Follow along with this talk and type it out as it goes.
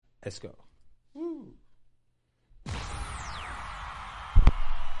Let's go. Woo.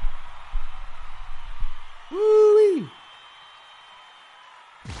 Woo-wee.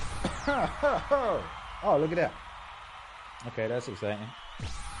 Oh, look at that. Okay, that's exciting.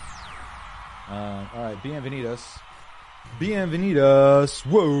 All right, bienvenidos. Bienvenidos.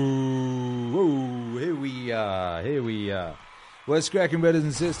 Whoa, whoa, here we are. What's cracking, brothers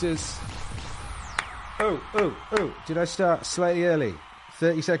and sisters? Oh, did I start slightly early?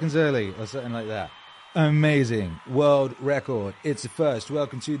 30 seconds early or something like that. Amazing. World record. It's a first.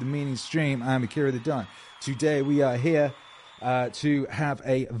 Welcome to the Meaningstream. I'm Akira the Don. Today we are here to have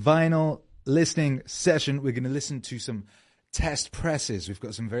a vinyl listening session. We're going to listen to some test presses. We've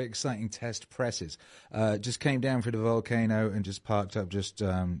got some very exciting test presses. Just came down for the volcano and just parked up just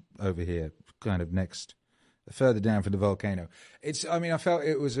over here, kind of further down from the volcano. I felt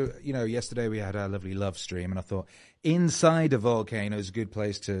it was yesterday we had our lovely love stream, and I thought inside a volcano is a good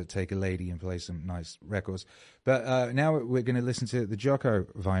place to take a lady and play some nice records. But now we're going to listen to the Jocko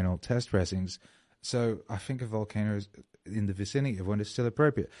vinyl test pressings. So I think a volcano is in the vicinity of one is still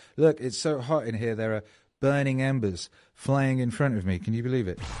appropriate. Look, it's so hot in here. There are burning embers flying in front of me. Can you believe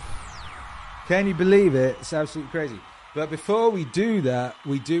it? Can you believe it? It's absolutely crazy. But before we do that,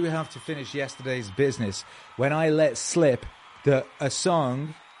 we do have to finish yesterday's business when I let slip that a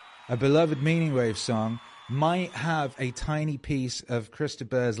song, a beloved Meaningwave song, might have a tiny piece of Krista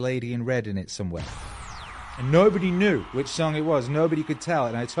Burr's Lady in Red in it somewhere. And nobody knew which song it was. Nobody could tell.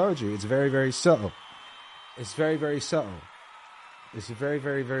 And I told you, it's very, very subtle. It's very, very subtle. It's a very,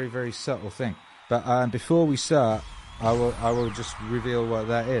 very, very, very subtle thing. But before we start, I will just reveal what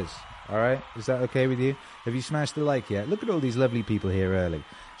that is. All right? Is that okay with you? Have you smashed the like yet? Look at all these lovely people here early.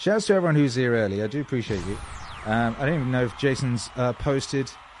 Shouts to everyone who's here early. I do appreciate you. I don't even know if Jason's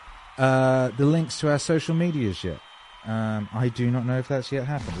posted the links to our social medias yet. I do not know if that's yet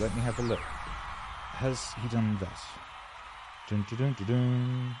happened. Let me have a look. Has he done this? Dun, dun, dun, dun,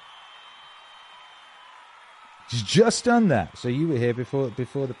 dun. He's just done that. So you were here before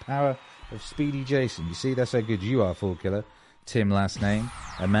the power of Speedy Jason. You see, that's how good you are, Fool Killer. Tim last name.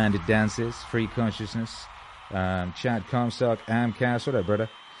 Amanda Dances. Free Consciousness. Chad Comstock. Amcast. What up, brother?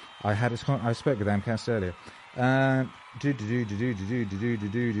 I spoke with Amcast earlier.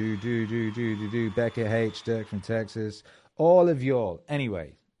 Becca H. Dirk from Texas. All of y'all.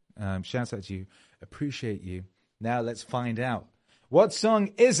 Anyway, shouts out to you. Appreciate you. Now let's find out. What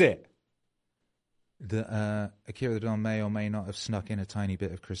song is it that Akira the Don may or may not have snuck in a tiny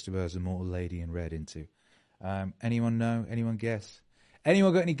bit of Krista Burr's Immortal Lady in Red into? Anyone know? Anyone guess?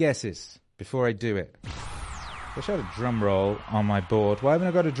 Anyone got any guesses before I do it? I should have a drum roll on my board. Why haven't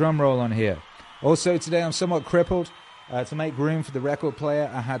I got a drum roll on here? Also, today I'm somewhat crippled. To make room for the record player,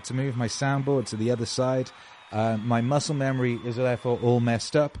 I had to move my soundboard to the other side. My muscle memory is therefore all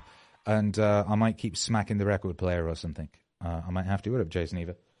messed up, and I might keep smacking the record player or something. I might have to. What up, Jason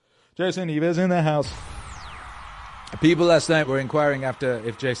Eva? Jason Eva's in the house. People last night were inquiring after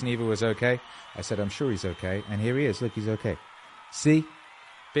if Jason Eva was okay. I said, I'm sure he's okay. And here he is. Look, he's okay. See?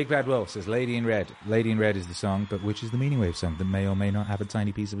 Big Bad Wolf says Lady in Red. Lady in Red is the song, but which is the Meaningwave song that may or may not have a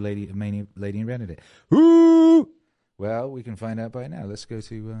tiny piece of Lady in Red in it? Ooh! Well, we can find out by now. Let's go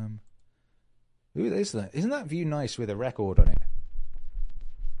to... Who is that? Isn't that view nice with a record on it?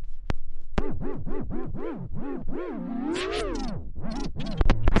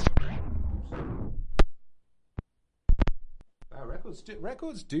 Wow,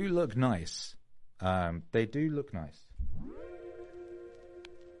 records do look nice. They do look nice.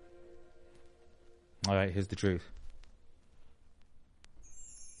 All right, here's the truth.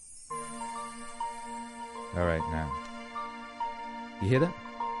 All right, now. You hear that?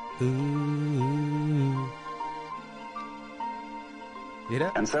 Ooh. You hear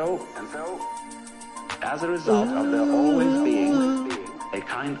that? And so, as a result of there always being a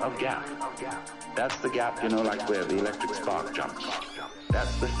kind of gap, that's the gap, like where the electric spark jumps.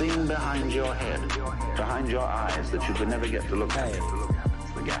 That's the thing behind your head, behind your eyes that you could never get to look at.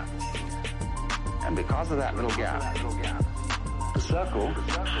 It's the gap. And because of that little gap, the circle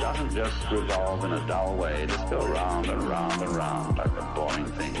doesn't just revolve in a dull way, just go round and round and round like a boring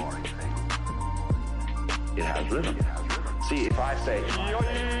thing. It has rhythm. See, if I say,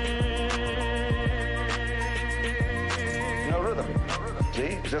 no rhythm. See,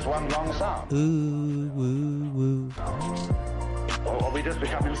 it's just one long sound. Ooh, woo, woo. Or we just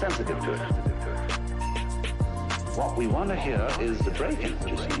become insensitive to it. What we want to hear is the break-in,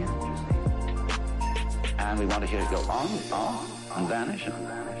 you see. And we want to hear it go on, and vanish,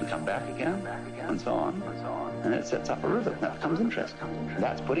 and come back again, and so on. And it sets up a rhythm. That becomes interesting.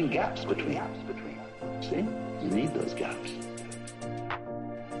 That's putting gaps between. See? You need those gaps.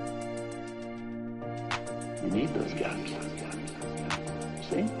 You need those gaps.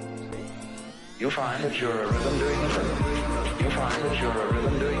 See? You find that you're a rhythm doing a rhythm. You find that you're a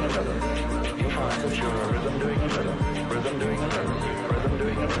rhythm doing a rhythm. You find that you're a rhythm doing a rhythm. Rhythm doing a rhythm. Rhythm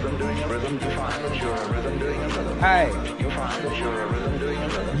doing a rhythm doing a rhythm. You find that you're a rhythm doing a rhythm. Hey. You find that you're a rhythm doing a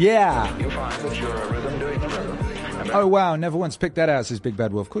rhythm. Yeah. You find that you're a rhythm doing a rhythm. Oh, wow. Never once picked that out, says Big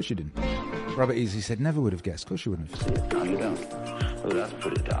Bad Wolf. Of course you didn't. Robert Easy said, never would have guessed. Of course you wouldn't have. See it, now you don't. Oh, that's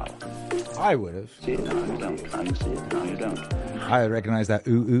pretty dull. I would have. See it, now you don't. Now you see it, now you don't. I recognize that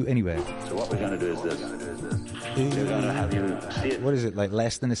ooh anyway. So what we're going to do is this. We're going to have you see it. What is it, like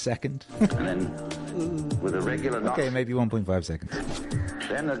less than a second? And then with a regular knot. Okay, maybe 1.5 seconds.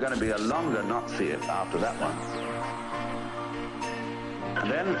 Then there's going to be a longer not see it after that one. And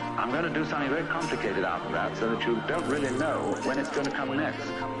then I'm going to do something very complicated after that so that you don't really know when it's going to come next.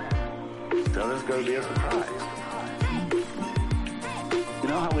 So there's going to be a surprise. You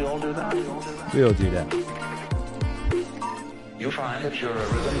know how we all do that? We all do that. You find that you're a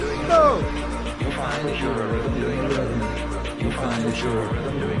rhythm doing a No! rhythm. You find that you're a rhythm doing a rhythm. You find that you're a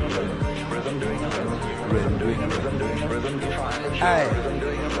rhythm doing a rhythm. Rhythm doing a rhythm. Rhythm doing a rhythm doing a rhythm. You find that you're a rhythm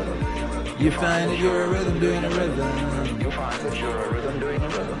doing a rhythm. You find that you're a rhythm doing a rhythm. You find that you're a rhythm doing a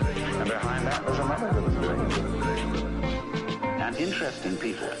rhythm. And behind that there's another rhythm doing a rhythm. And interesting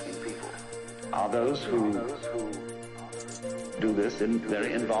people are those who do this in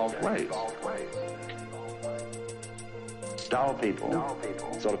very involved ways. Dull people,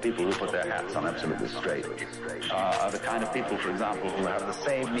 sort of people who put their hats on absolutely straight, are the kind of people, for example, who have the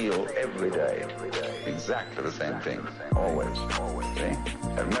same meal every day. Exactly the same thing, always. See?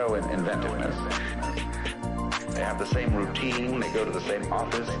 Have no inventiveness. They have the same routine, they go to the same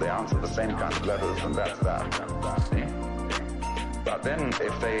office, they answer the same kind of letters, and that's that. See? But then,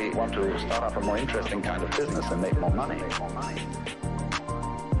 if they want to start up a more interesting kind of business and make more money,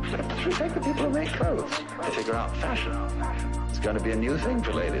 we take the people who make clothes. They figure out fashion. It's going to be a new thing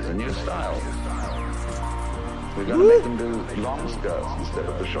for ladies, a new style. We're going to make them do long skirts instead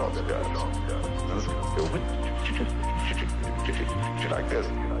of the short skirts. Like this.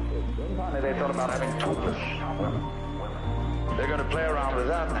 Finally, they thought about having topless women. They're going to play around with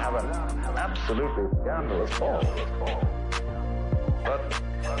that and have an absolutely scandalous ball. But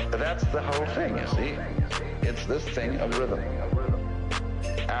that's the whole thing, you see. It's this thing of rhythm.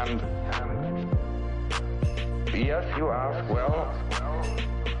 And yes, you ask, well,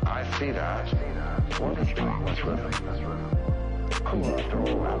 I see that. What is doing this rhythm? Who after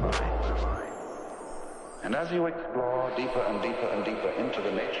all am I? And as you explore deeper and deeper and deeper into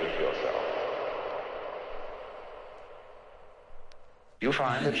the nature of yourself, you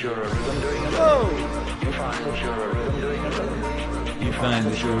find that you're a rhythm doing a rhythm. You find that you're a rhythm doing a rhythm. You find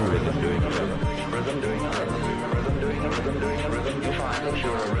that you're a rhythm doing a rhythm. Rhythm doing a rhythm. Rhythm doing a rhythm doing a rhythm. You find that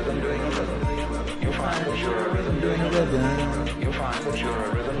you're a rhythm doing a rhythm. You find that you're a rhythm doing a rhythm. You find that you're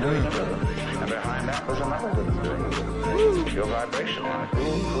a rhythm doing a rhythm. And behind that was another rhythm doing a rhythm. Your vibration. And who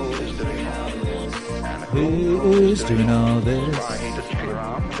is doing all this? And Who is doing all this? Why he just flew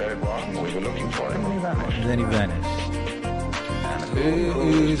around. There it was. We were looking for him and he vanished. And then he vanished. Who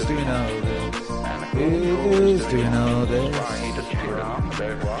is doing all this? Who is doing all this? Why he just flew around.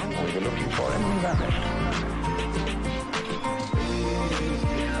 There it was. We were looking for him and he vanished.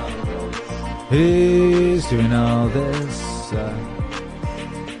 Who's doing all this?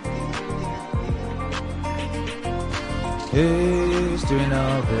 Who's doing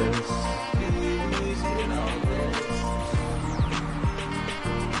all this?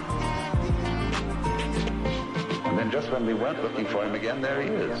 And then just when we weren't looking for him again, there he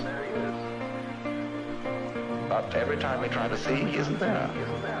is. But every time we try to see, he isn't there.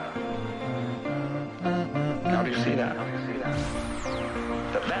 How do you see that?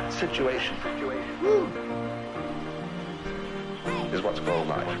 That situation is what's called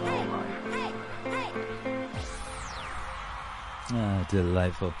life. Ah,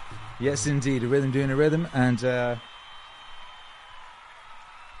 delightful. Yes, indeed, a rhythm doing a rhythm, and that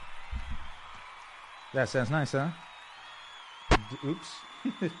sounds nice, huh? Oops.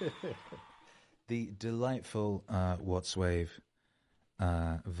 The delightful What's Wave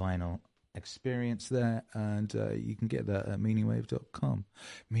vinyl experience there, and you can get that at meaningwave.com.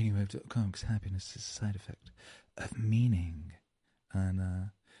 Meaningwave.com, because happiness is a side effect of meaning. And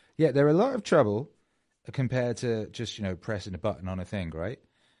yeah, they're a lot of trouble compared to just, pressing a button on a thing, right?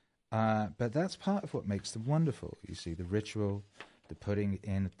 But that's part of what makes them wonderful. You see, the ritual, the putting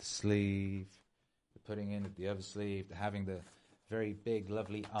in at the sleeve, the putting in at the other sleeve, the having the very big,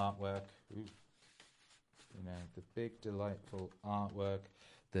 lovely artwork. Ooh. The big, delightful artwork,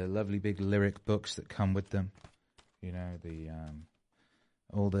 the lovely big lyric books that come with them. The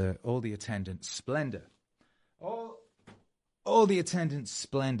all the attendant splendor all the attendant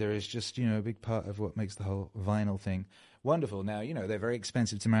splendor is just, a big part of what makes the whole vinyl thing wonderful. Now, they're very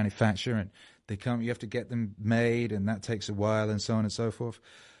expensive to manufacture, and you have to get them made, and that takes a while, and so on and so forth.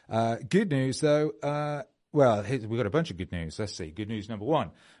 Good news, though. We've got a bunch of good news. Let's see. Good news number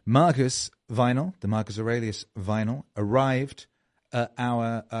one. Marcus vinyl, the Marcus Aurelius vinyl, arrived at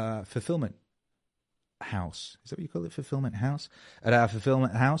our fulfillment house. Is that what you call it? Fulfillment house? At our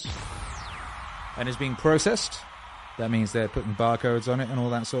fulfillment house. And is being processed. That means they're putting barcodes on it and all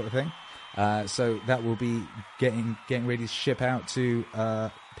that sort of thing. So that will be getting ready to ship out to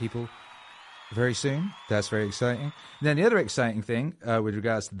people very soon. That's very exciting. And then the other exciting thing with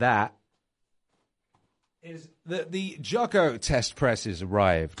regards to that is that the Jocko test presses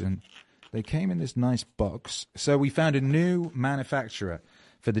arrived, and they came in this nice box. So we found a new manufacturer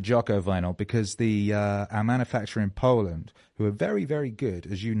for the Jocko vinyl because our manufacturer in Poland, who are very, very good,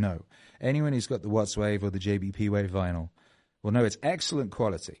 as you know. Anyone who's got the Watts Wave or the JBP Wave vinyl will know it's excellent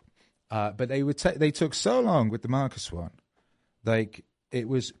quality. But they took so long with the Marcus one, like it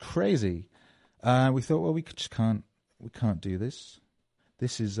was crazy. We thought, well, we can't do this.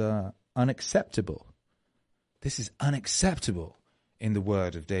 This is unacceptable. This is unacceptable, in the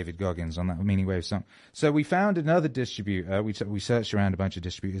word of David Goggins on that Meaning Wave song. So we found another distributor. We searched around a bunch of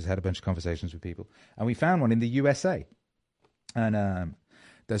distributors, had a bunch of conversations with people, and we found one in the USA. And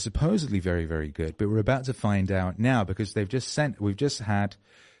they're supposedly very, very good. But we're about to find out now because we've just had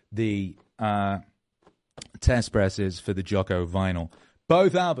the test presses for the Jocko vinyl.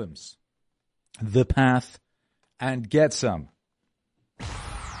 Both albums, The Path and Get Some.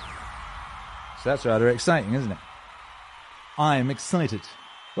 So that's rather exciting, isn't it? I'm excited.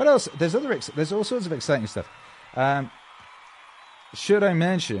 What else? There's all sorts of exciting stuff. Should I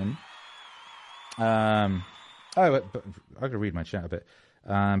mention? I gotta read my chat a bit.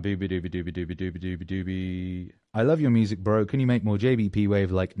 Booby dooby dooby dooby dooby dooby dooby. I love your music, bro. Can you make more JBP Wave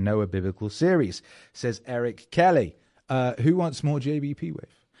like Noah Biblical Series? Says Eric Kelly. Who wants more JBP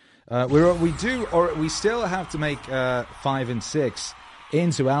Wave? We still have to make 5 and 6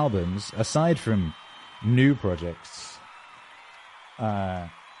 into albums, aside from new projects. There's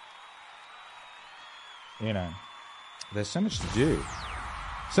so much to do.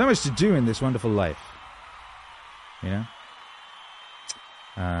 So much to do in this wonderful life.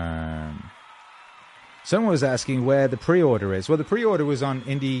 Someone was asking where the pre-order is. Well, the pre-order was on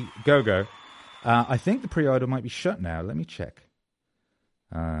Indiegogo. I think the pre-order might be shut now. Let me check.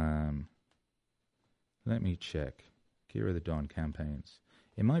 Kira the Dawn campaigns.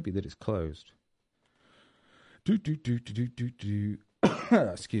 It might be that it's closed.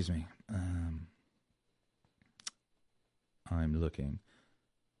 Excuse me. I'm looking.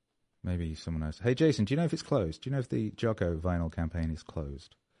 Maybe someone else. Hey, Jason, do you know if it's closed? Do you know if the Jocko vinyl campaign is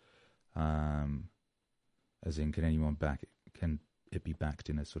closed? As in, can it be backed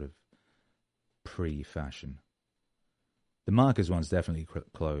in a sort of pre-fashion? The Marcus one's definitely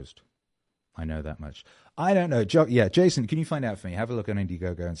closed. I know that much. I don't know. Jason, can you find out for me? Have a look on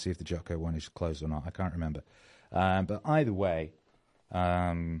Indiegogo and see if the Jocko one is closed or not. I can't remember. But either way,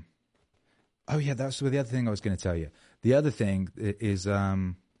 that's the other thing I was going to tell you. The other thing is,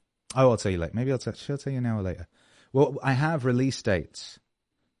 I'll tell you later. Maybe shall I tell you now or later? Well, I have release dates,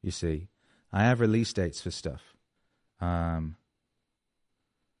 you see. I have release dates for stuff.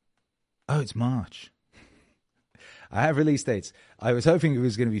 It's March. I have release dates. I was hoping it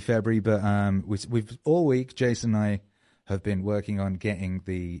was going to be February, but we've all week, Jason and I have been working on getting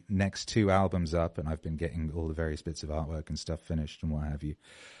the next 2 albums up, and I've been getting all the various bits of artwork and stuff finished and what have you.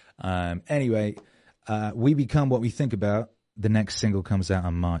 Anyway, We Become What We Think About, the next single comes out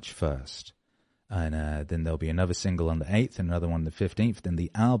on March 1st. And then there'll be another single on the 8th, and another one on the 15th. Then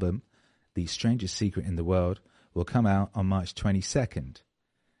the album, The Strangest Secret in the World, will come out on March 22nd.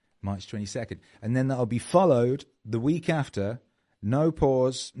 And then that'll be followed the week after. No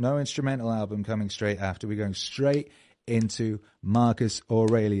pause, no instrumental album coming straight after. We're going straight into Marcus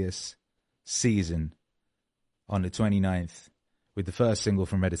Aurelius season on the 29th with the first single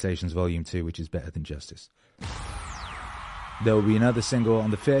from Meditations Volume 2, which is Better Than Justice. There will be another single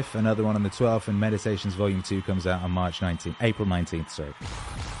on the 5th, another one on the 12th, and Meditations Volume 2 comes out on April 19th, sorry.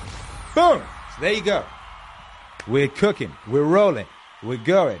 Boom! So there you go. We're cooking. We're rolling. We're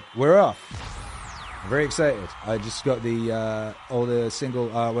going. We're off. I'm very excited. I just got all the single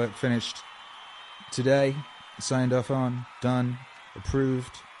artwork finished today, signed off on, done,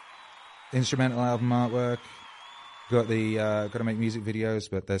 approved. Instrumental album artwork. Got to make music videos,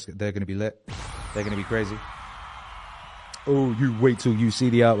 but they're going to be lit. They're going to be crazy. Oh, you wait till you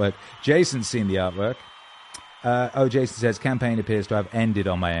see the artwork. Jason's seen the artwork. Jason says, campaign appears to have ended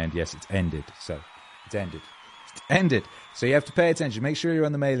on my end. Yes, it's ended. So, it's ended. End it. So you have to pay attention. Make sure you're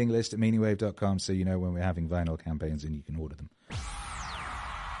on the mailing list at meaningwave.com so you know when we're having vinyl campaigns and you can order them.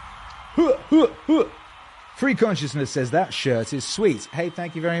 Free Consciousness says that shirt is sweet. Hey,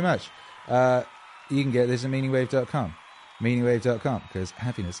 thank you very much. You can get this at meaningwave.com. Meaningwave.com, because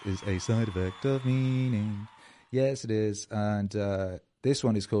happiness is a side effect of meaning. Yes, it is. And this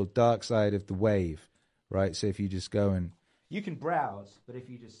one is called Dark Side of the Wave, right? So if you just go and... You can browse, but if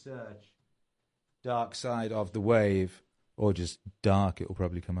you just search Dark Side of the Wave, or just dark, it will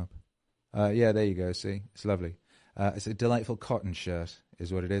probably come up. Yeah, there you go, see? It's lovely. It's a delightful cotton shirt,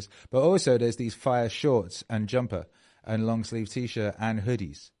 is what it is. But also there's these fire shorts and jumper and long sleeve t-shirt and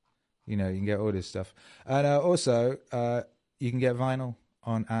hoodies. You know, you can get all this stuff. And also, you can get vinyl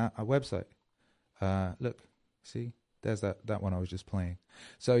on our website. Look, see? There's that one I was just playing.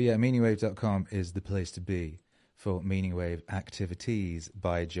 So yeah, meaningwave.com is the place to be for Meaning Wave activities.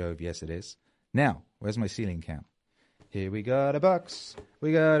 By Jove, yes it is. Now, where's my ceiling count? Here we got a box.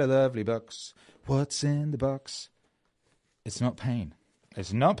 We got a lovely box. What's in the box? It's not pain.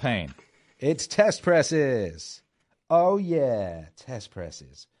 It's not pain. It's test presses. Oh yeah, test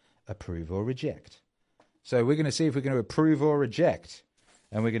presses. Approve or reject. So we're going to see if we're going to approve or reject.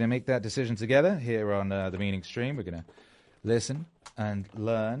 And we're going to make that decision together here on the Meaningstream. We're going to listen and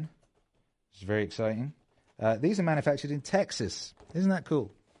learn. It's very exciting. These are manufactured in Texas. Isn't that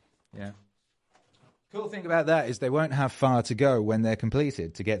cool? Yeah. Cool thing about that is they won't have far to go when they're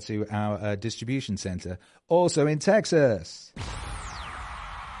completed to get to our distribution center, also in Texas.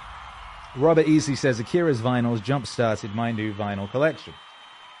 Robert Easy says, Akira's vinyls jump-started my new vinyl collection.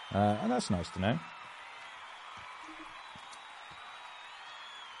 And that's nice to know.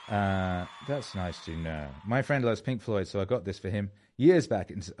 That's nice to know. My friend loves Pink Floyd, so I got this for him years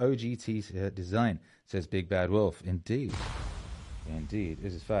back. It's OGT design, says Big Bad Wolf. Indeed. Indeed.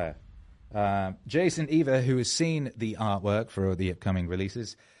 This is fire. Jason Eva, who has seen the artwork for the upcoming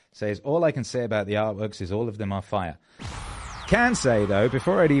releases, says, all I can say about the artworks is all of them are fire. Can say, though,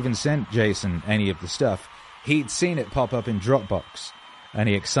 before I'd even sent Jason any of the stuff, he'd seen it pop up in Dropbox, and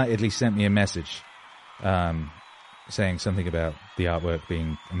he excitedly sent me a message saying something about the artwork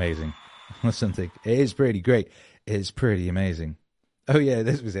being amazing or something. It is pretty great. It's pretty amazing. Oh, yeah,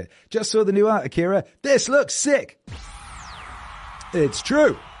 this was it. Just saw the new art, Akira. This looks sick. It's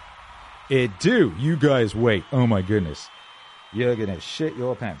true. It do. You guys wait. Oh, my goodness. You're going to shit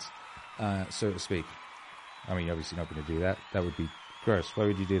your pants, so to speak. I mean, obviously not going to do that. That would be gross. Why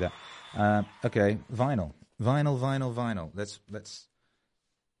would you do that? Okay, vinyl. Vinyl. Let's...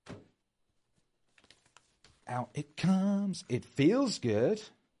 Out it comes. It feels good.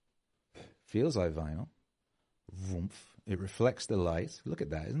 Feels like vinyl. Vroomf. It reflects the light. Look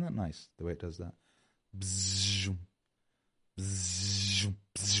at that. Isn't that nice, the way it does that? Bzzz, bzzz,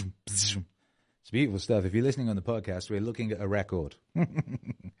 bzzz, bzzz. It's beautiful stuff. If you're listening on the podcast, we're looking at a record.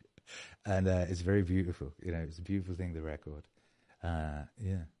 And it's very beautiful. You know, it's a beautiful thing, the record. Yeah.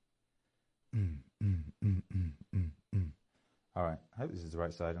 All right. I hope this is the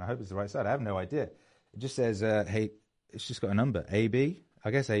right side, and I hope it's the right side. I have no idea. It just says, hey, it's just got a number. AB?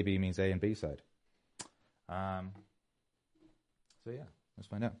 I guess AB means A and B side. So, yeah, let's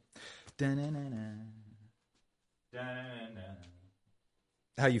find out.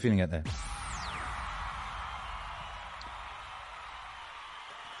 How are you feeling out there?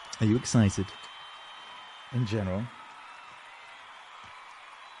 Are you excited? In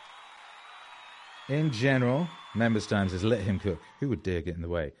general, Members Time says, let him cook. Who would dare get in the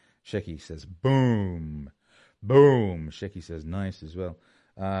way? Shecky says, boom. Boom. Shecky says, nice as well.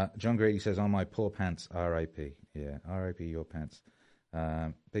 John Grady says, on my poor pants, R.I.P. Yeah, R.I.P. your pants.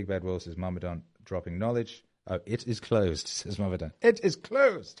 Big Bad Will says, Mamadan dropping knowledge. Oh, it is closed, says Mamadan. It is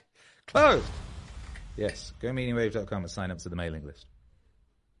closed. Closed. Yes, go meaningwave.com and sign up to the mailing list.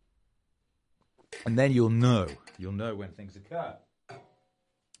 And then you'll know when things occur.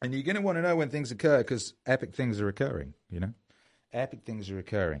 And you're going to want to know when things occur because epic things are occurring, you know? Epic things are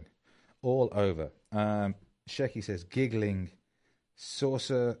occurring all over. Shecky says, giggling,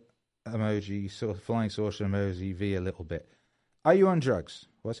 saucer emoji, flying saucer emoji, V a little bit. Are you on drugs?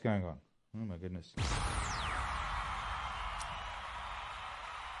 What's going on? Oh, my goodness.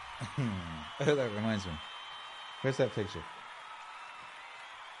 Oh, that reminds me. Where's that picture?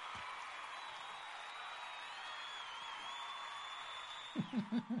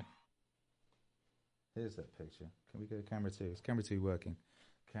 Here's that picture. Can we go to camera 2? Is camera 2 working?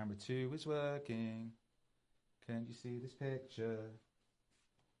 Camera 2 is working. Can you see this picture?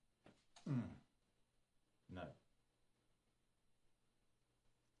 No.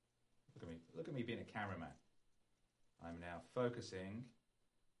 Look at me being a cameraman. I'm now focusing.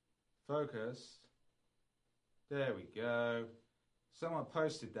 Focus. There we go. Someone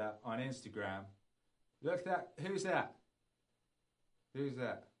posted that on Instagram. Look that. Who's that? Who's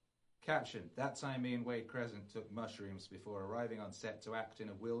that? Caption. That time me and Wade Crescent took mushrooms before arriving on set to act in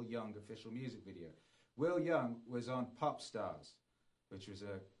a Will Young official music video. Will Young was on Pop Stars, which was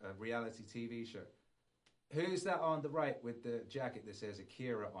a reality TV show. Who's that on the right with the jacket that says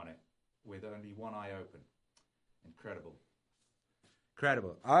Akira on it with only one eye open? Incredible.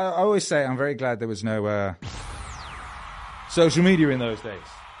 Incredible. I always say I'm very glad there was no social media in those days.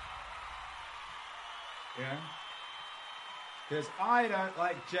 Yeah? Because I don't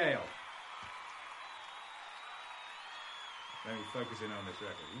like jail. Let me focus in on this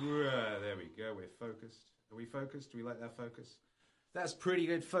record. There we go. We're focused. Are we focused? Do we like that focus? That's pretty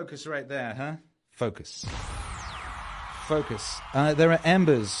good focus right there, huh? Focus. Focus. There are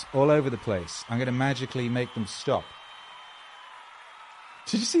embers all over the place. I'm going to magically make them stop.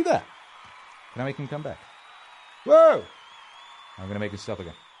 Did you see that? Can I make him come back? Whoa! I'm going to make him stop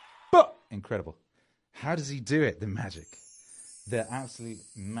again. But incredible. How does he do it? The magic. The absolute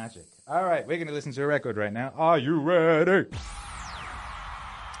magic. All right, we're going to listen to a record right now. Are you ready?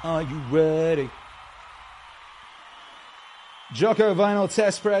 Are you ready? Jocko Vinyl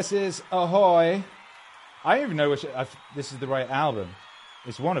Test Presses, ahoy. I don't even know which... this is the right album.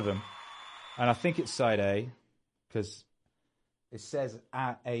 It's one of them. And I think it's side A, because it says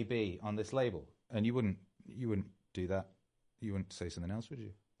A-B on this label. And you wouldn't do that. You wouldn't say something else, would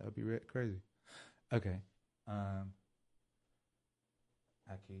you? That would be crazy. Okay.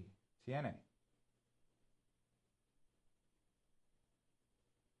 Aquí tiene.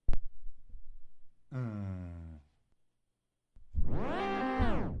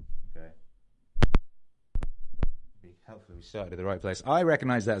 Okay. Be helpful we started at the right place. I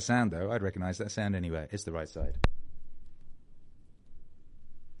recognize that sound, though. I'd recognize that sound anyway. It's the right side.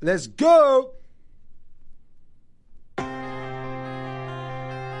 Let's go!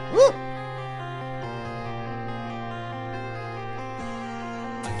 Woo!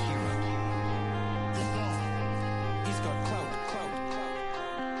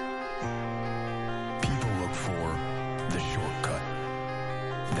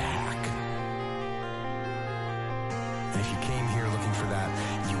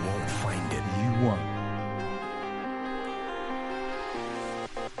 Will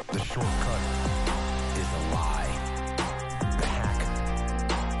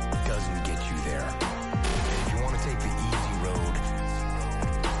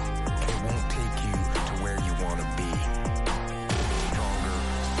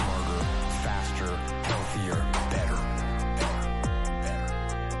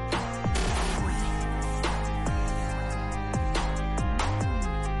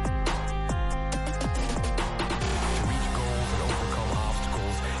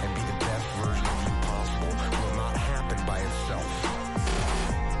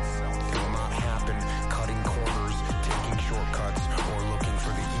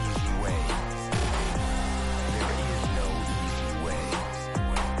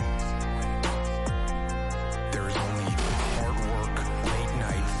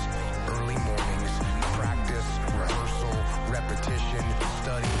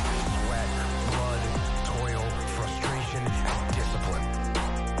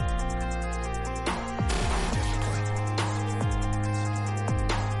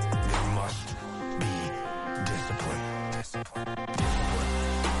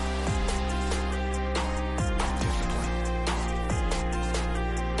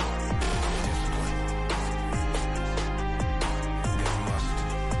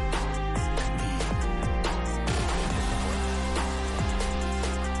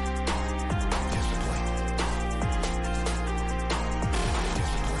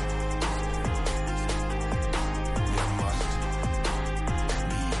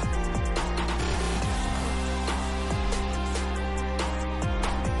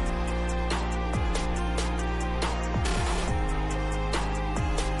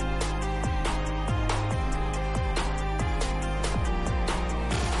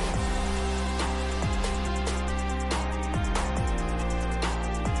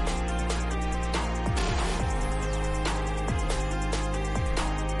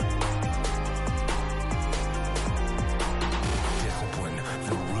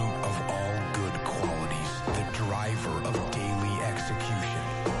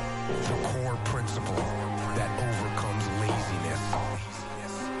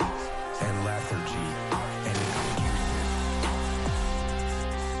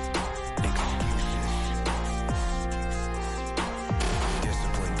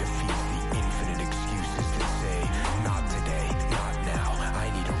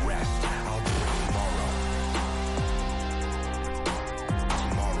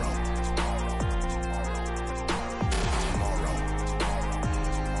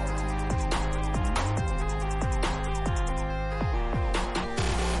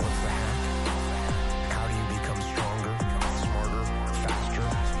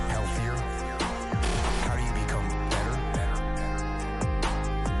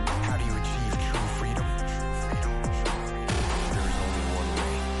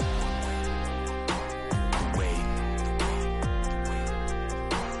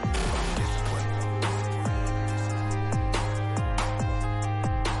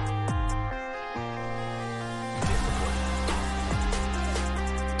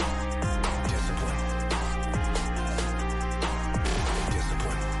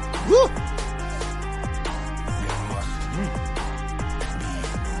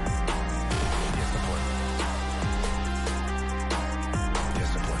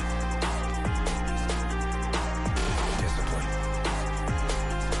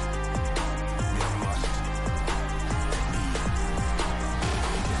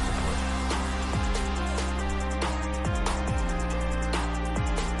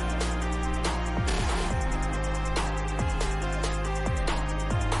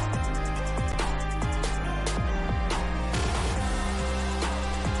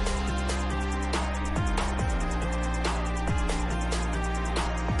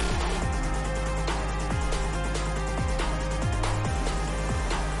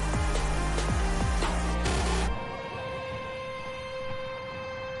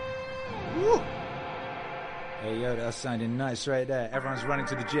episode. Us sounding nice right there. Everyone's running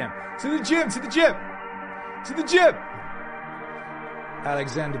to the gym. To the gym, to the gym, to the gym.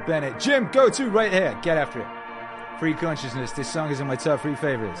 Alexander Bennett. Gym, go to right here. Get after it. Free Consciousness. This song is in my top 3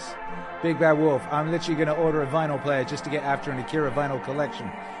 favorites. Big Bad Wolf. I'm literally going to order a vinyl player just to get after an Akira vinyl collection.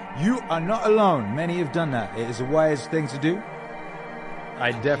 You are not alone. Many have done that. It is a wise thing to do.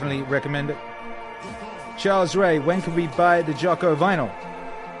 I definitely recommend it. Charles Ray. When can we buy the Jocko vinyl?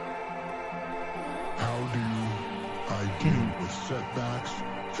 How do I deal with setbacks,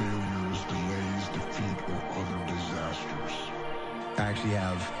 failures, delays, defeat, or other disasters? I actually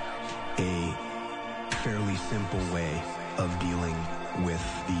have a fairly simple way of dealing with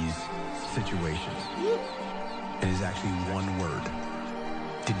these situations. It is actually one word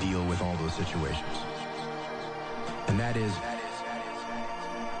to deal with all those situations. And that is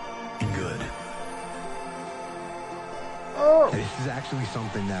good. Oh! This is actually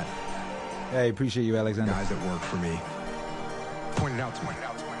something that Hey, appreciate you, Alexander. guys that work for me pointed out to me.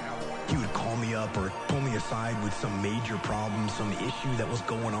 He would call me up or pull me aside with some major problem, some issue that was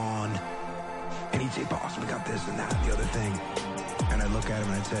going on. And he'd say, boss, we got this and that and the other thing. And I'd look at him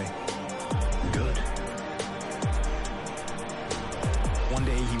and I'd say, good. One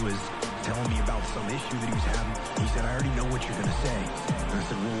day he was telling me about some issue that he was having. He said, I already know what you're going to say. And I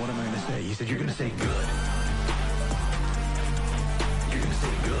said, well, what am I going to say? He said, you're going to say good. You're going to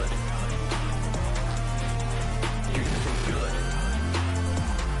say good. You're going to say good.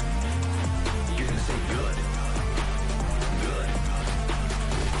 You're going to say good. Good.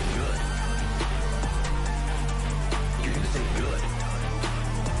 Good. You're going to say good.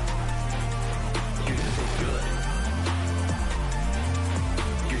 You're going to say good.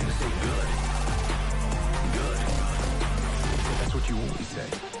 You're going to say good. Good. That's what you always say.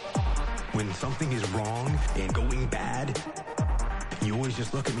 When something is wrong and going bad, you always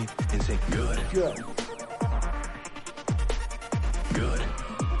just look at me and say, good. Good. Good.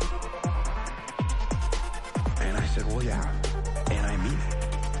 And I said, well, yeah. And I mean it.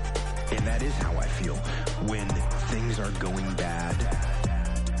 And that is how I feel. When things are going bad,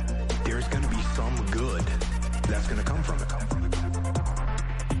 there's going to be some good that's going to come from it.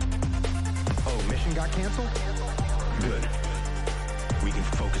 Oh, mission got canceled? Good. We can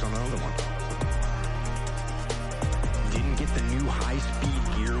focus on another one. Didn't get the new high-speed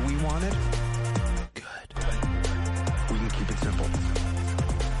gear we wanted? Good. We can keep it simple.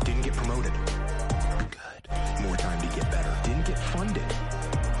 Didn't get promoted? Good. More time to get better. Didn't get funded?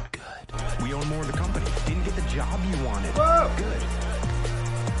 Good. We own more of the company. Didn't get the job you wanted? Whoa! Good.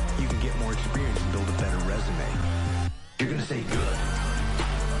 You can get more experience and build a better resume. You're gonna say good.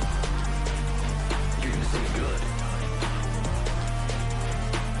 You're gonna say good.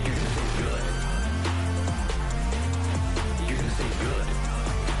 You're gonna say good. You're gonna say good.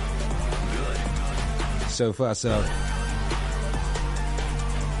 Good. So far, so.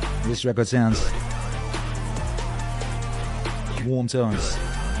 This record sounds warm tones.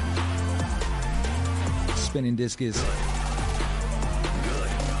 Spinning disc is Good.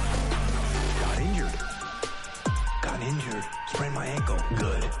 Got injured. Sprained my ankle.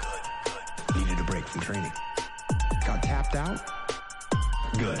 Good. Needed a break from training. Got tapped out.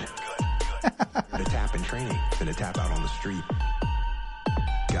 Good. A tap in training, then a tap out on the street.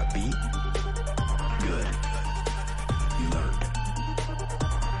 Got beat. Good. You learned.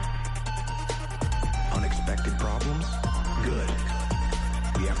 Unexpected problems. Good.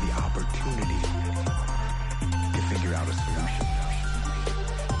 We have the opportunity to figure out a solution.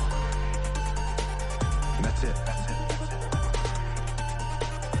 And that's it. That's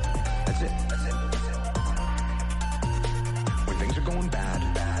it. When things are going bad,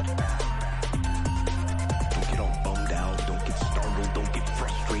 don't get all bummed out, don't get startled, don't get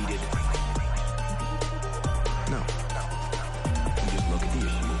frustrated. No. You just look at the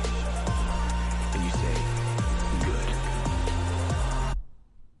issue and you say, good.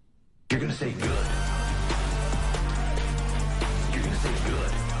 You're gonna say good. You're gonna say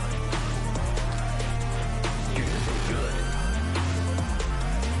good. You're gonna say good.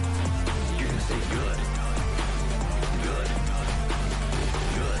 You're gonna say good. Good.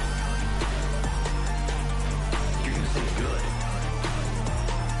 Good. You're gonna say good.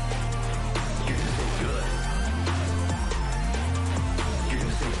 You're gonna say good. You're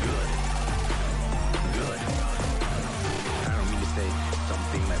gonna say good. Good. I don't mean to say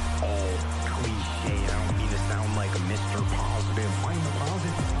something that's all cliche.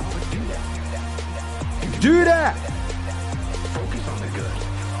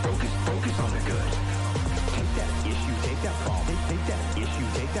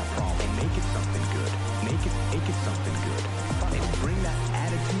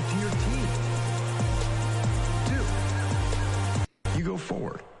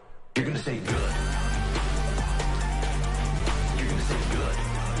 You're gonna say good. You're gonna say good.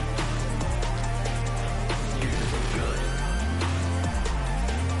 You're gonna say good.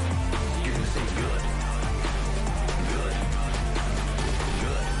 You're gonna say good. Good.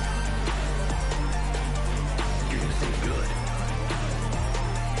 Good. You're gonna say good.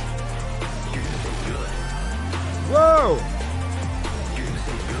 You're gonna say good. Whoa! You're gonna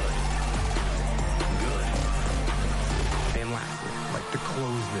say good. Good. And lastly, like to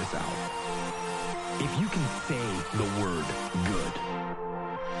close this out, if you can say the word good,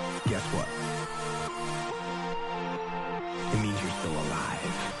 guess what? It means you're still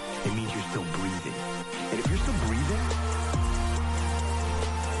alive. It means you're still breathing. And if you're still breathing,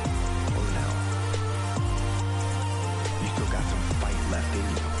 well now, you still got some fight left in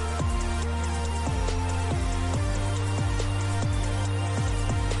you.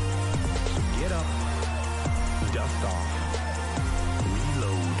 So get up, dust off,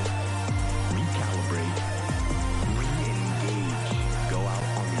 reload, recalibrate, re-engage, go out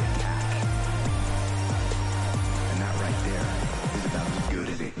on the attack. And that right there is about as good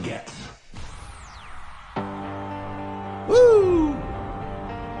as it gets. Woo!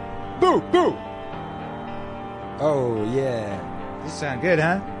 Boo! Boo! Oh, yeah. This sound good,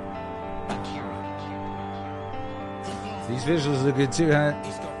 huh? These visuals look good too, huh?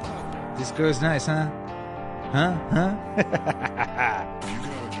 This goes nice, huh? Huh? Huh? If you could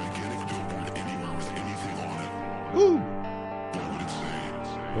have a gigantic billboard anywhere with anything on it, Woo! what would it say?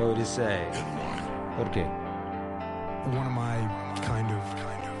 What would it say? And why? Okay. One of my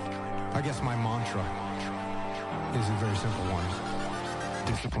I guess my mantra is a very simple one.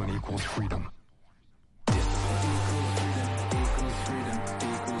 Discipline equals freedom.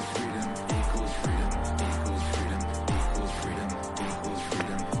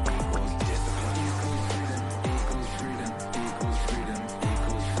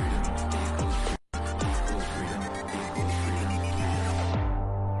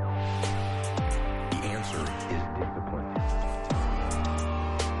 The answer is discipline.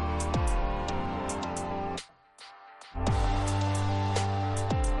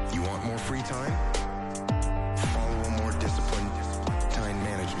 You want more free time? Follow a more disciplined time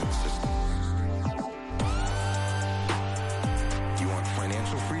management system. You want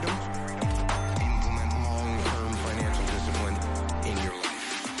financial freedom? Implement long-term financial discipline in your life.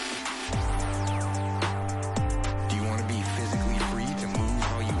 Do you want to be physically free to move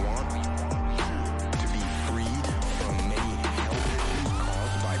how you want? To be freed from many health issues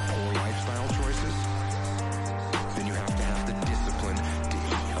caused by poor lifestyle choices? Then you have to have the discipline to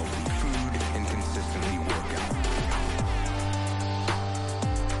eat healthy food and consistently work out.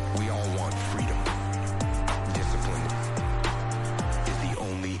 We all want freedom. Discipline is the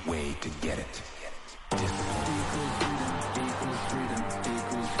only way to get it.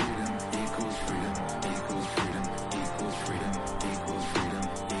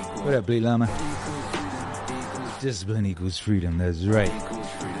 What up, Bleed Llama? Discipline equals freedom, that's right.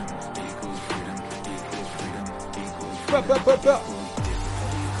 Bup, bup, bup, bup.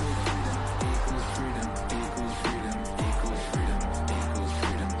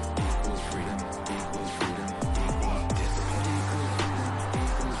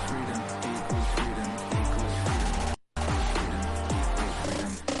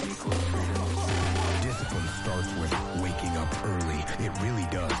 Discipline starts with waking up early. It really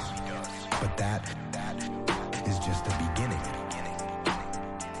does. But that is just the beginning.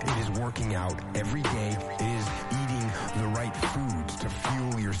 It is working out every day. It is eating the right foods to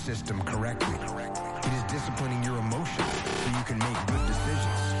fuel your system correctly. It is disciplining your emotions so you can make good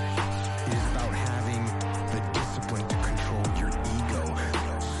decisions. It is about having the discipline to control your ego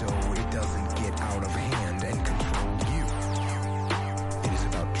so it doesn't get out of hand and control you. It is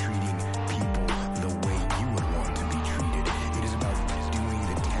about treating people the way you would want to be treated. It is about doing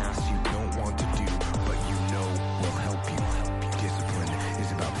the tasks you don't want to do, but you know will help you. Discipline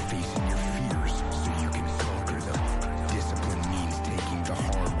is about facing your fears so you can conquer them. Discipline means taking the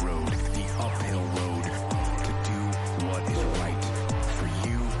hard road, the uphill road, to do what is right for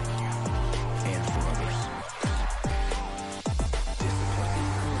you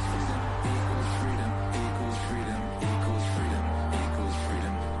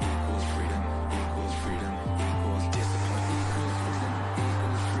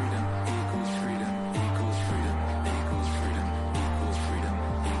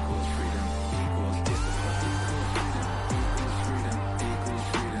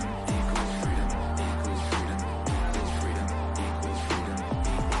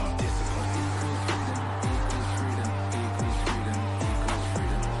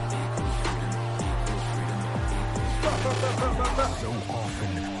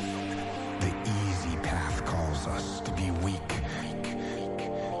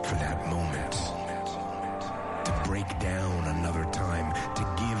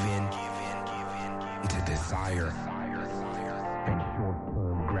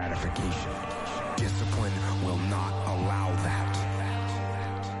gratification. Discipline will not allow that.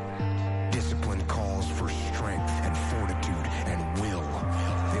 Discipline calls for strength and fortitude and will.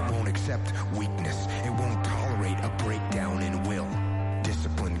 It won't accept weakness. It won't tolerate a breakdown in will.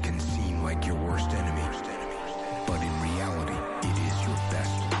 Discipline can seem like your worst enemy, but in reality, it is your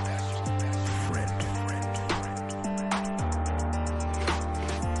best friend.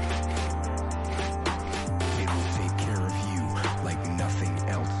 It will take care of you like nothing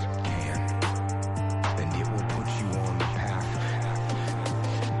else can. And it will put you on the path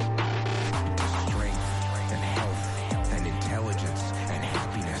to strength and health and intelligence and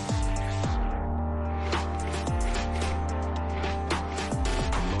happiness.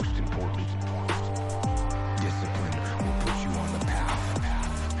 And most important, discipline will put you on the path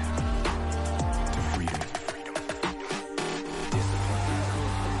to freedom. Discipline.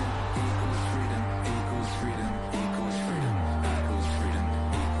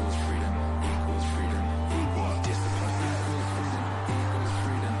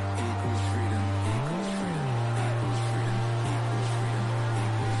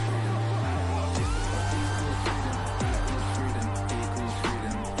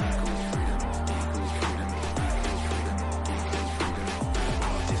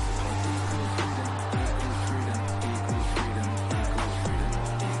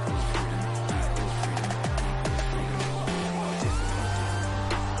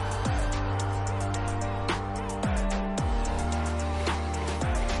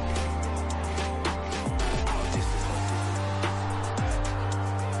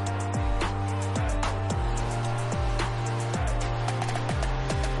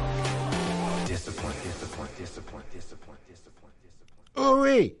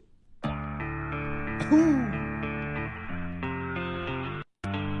 Oi! Ooh.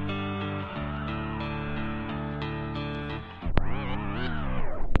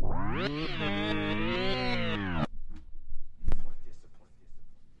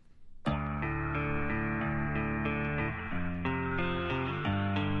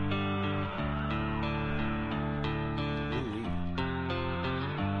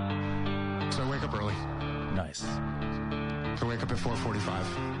 So I wake up early. Nice. So I wake up at 4:45.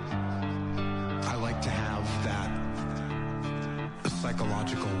 I like to have that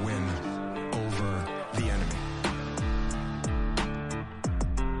psychological win over the enemy.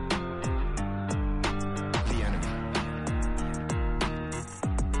 The enemy.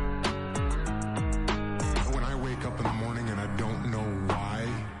 When I wake up in the morning and I don't know why,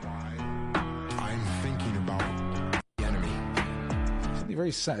 I'm thinking about the enemy. Something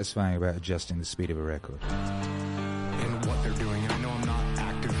very satisfying about adjusting the speed of a record. And what they're doing. And I know I'm not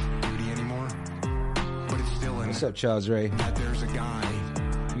active duty anymore, but it's still in What's up, Charles Ray? that there's a guy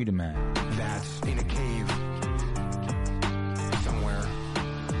You the man. that's in a cave somewhere,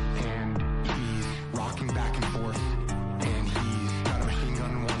 and he's rocking back and forth, and he's got a machine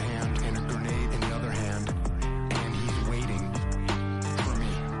gun in one hand and a grenade in the other hand, and he's waiting for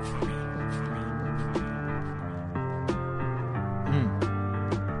me.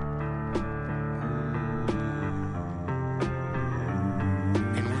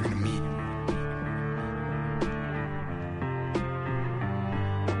 And we're gonna meet.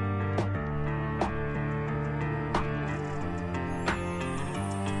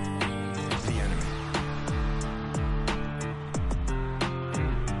 The enemy.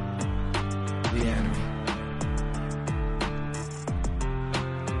 The enemy.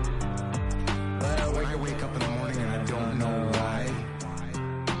 When I wake up in the morning and I don't know why,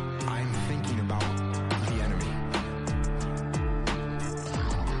 I'm thinking about the enemy.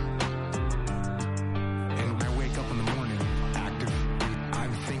 And when I wake up in the morning, active,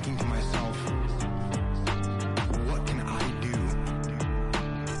 I'm thinking to myself, what can I do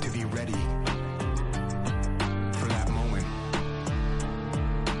to be ready for that moment,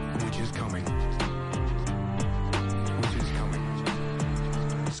 which is coming. Which is coming.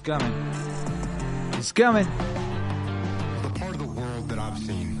 It's coming. It's coming. The part of the world that I've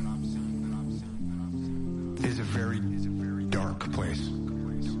seen is a very dark place.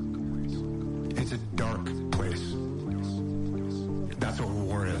 It's a dark place. That's what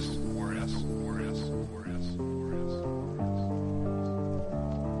war is. War is. War is. War is. War is.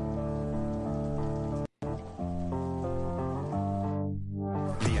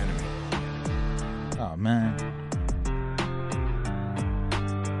 The enemy. Oh, man.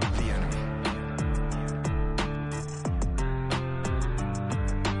 The enemy.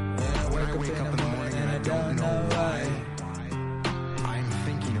 When I wake up in the morning and I don't know why, I'm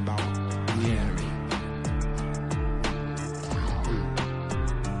thinking about the enemy.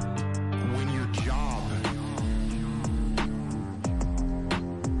 When your job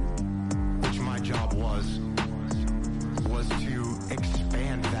was to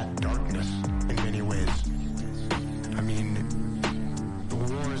expand that darkness in many ways. I mean, the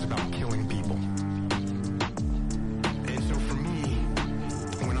war is about killing people. And so for me,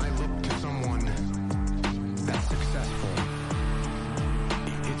 when I look to someone that's successful,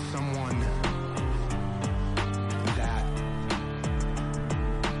 it's someone that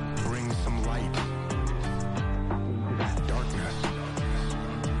brings some light to that darkness.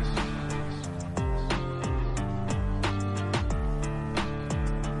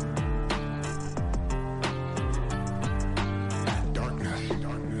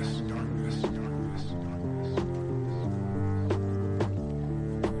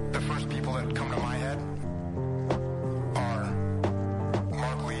 The first people that come to my head are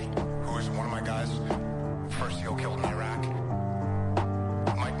Mark Lee, who is one of my guys, first SEAL killed in Iraq.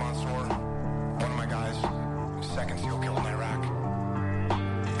 Mike Mansour, one of my guys, second SEAL killed in Iraq.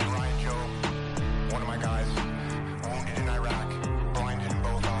 And Ryan Joe, one of my guys, wounded in Iraq, blinded in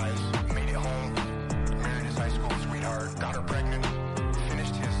both eyes, made it home, married his high school sweetheart, got her pregnant,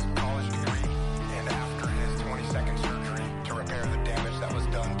 finished his college degree, and after his 22nd surgery to repair the damage that was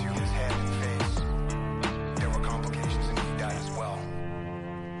done to his head and face, there were complications and he died as well.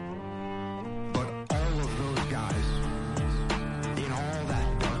 But all of those guys, in all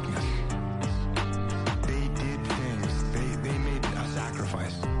that darkness, they did things, they made a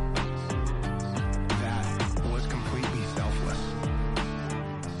sacrifice that was completely selfless.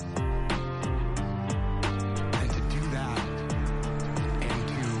 And to do that, and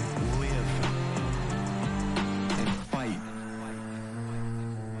to live and fight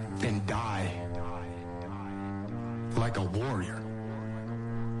and die like a warrior,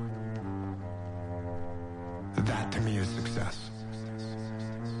 that to me is success.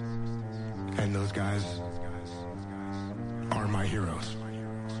 And those guys are my heroes.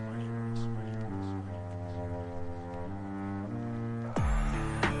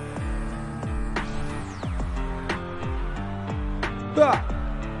 Bah!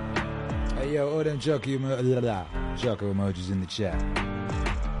 Hey yo, all them Jocko emojis in the chat.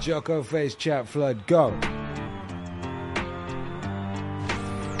 Jocko face chat flood, go!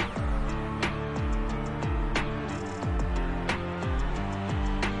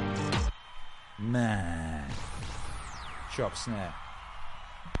 Man. Chop snare.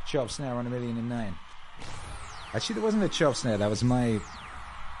 Chop snare on 1,000,009. Actually, there wasn't a chop snare, that was my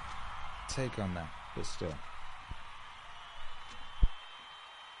take on that, but still.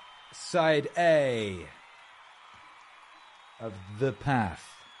 Side A of The Path.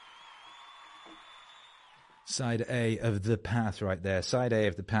 Side A of The Path right there. Side A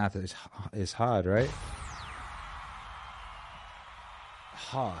of The Path is hard, right?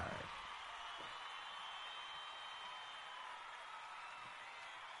 Hard.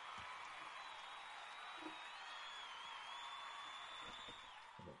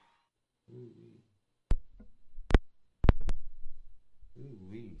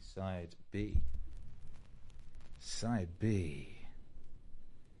 Ooh-wee, side B. Side B.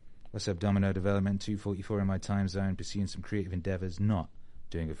 What's up, Domino Development? 2:44 in my time zone, pursuing some creative endeavors, not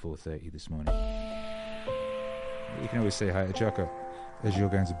doing a 4:30 this morning. You can always say hi to Jocko as you're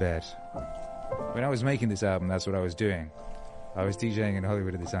going to bed. When I was making this album, that's what I was doing. I was DJing in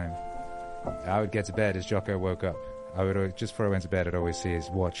Hollywood at the time. I would get to bed as Jocko woke up. I would, just before I went to bed, I'd always see his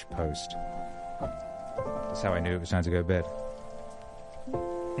watch post. That's how I knew it was time to go to bed.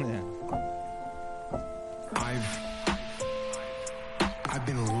 Yeah. I've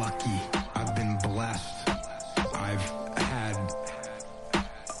been lucky. I've been blessed. I've had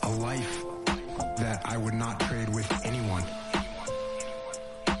a life that I would not trade with anyone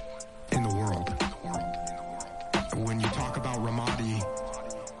in the world. When you talk about Ramadi,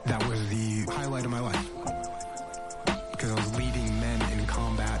 that was the highlight of my life. Because I was leading men in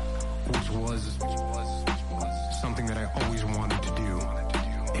combat, which was something that I always wanted to do.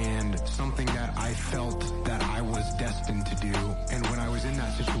 And something that I felt that I was destined to do. And when I was in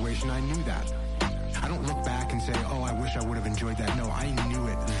that situation, I knew that. I don't look back and say, oh, I wish I would have enjoyed that. No, I knew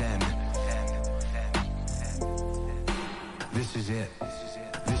it then. This is it. This is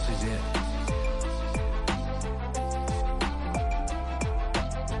it. This is it.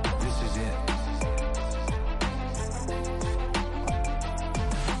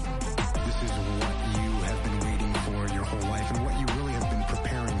 This is what you have been waiting for your whole life and what you really have been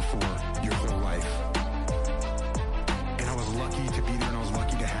preparing for your whole life. And I was lucky to be there, and I was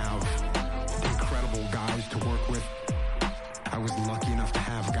lucky to have incredible guys to work with. I was lucky enough to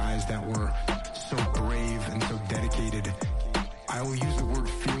have guys that were so brave and so dedicated. I will use the word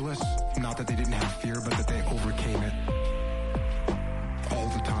fearless, not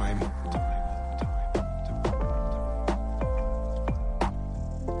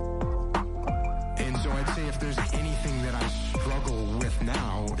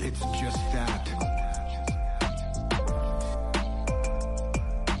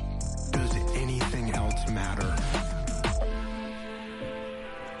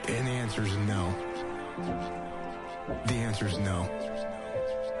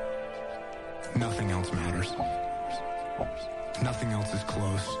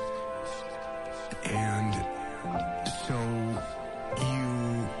close. And so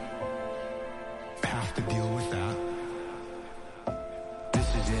you have to deal with that.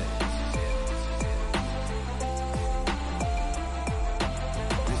 This is it.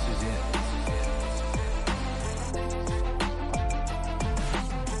 This is it.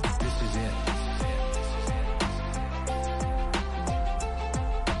 This is it.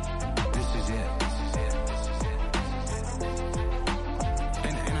 This is it.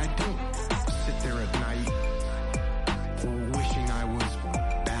 And I don't sit there at night wishing I was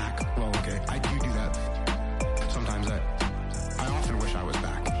back. Well, okay, I do that. Sometimes I often wish I was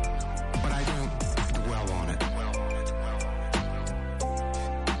back, but I don't dwell on it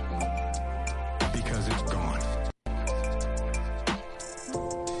because it's gone.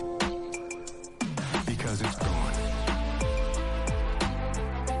 Because it's gone.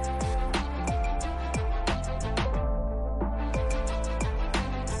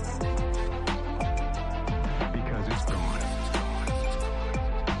 Because it's gone.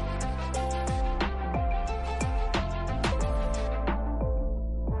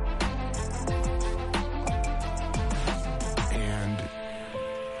 And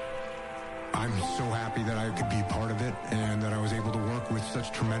I'm so happy that I could be part of it and that I was able to work with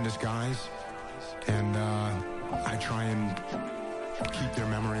such tremendous guys. And I try and keep their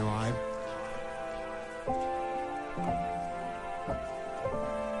memory alive.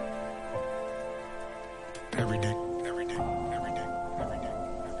 Every day, every day, every day, every day,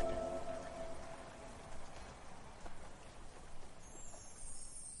 every day.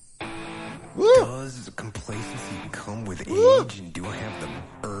 Does complacency come with age, and do I have the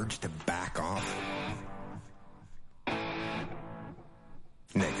urge to back off?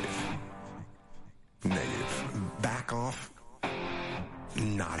 Negative. Negative. Back off?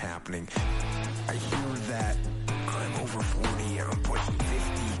 Not happening. I hear that I'm over 40, I'm pushing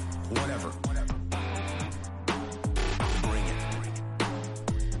 50, whatever. Bring it.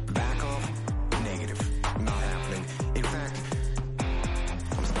 Back off? Negative. Not happening. In fact,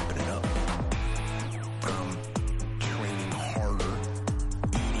 I'm stepping it up. I'm training harder,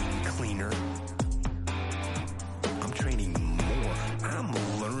 eating cleaner. I'm training more. I'm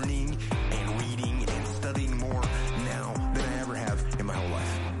learning and reading and studying more now than I ever have in my whole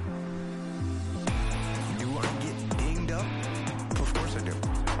life. Do I get dinged up? Of course I do.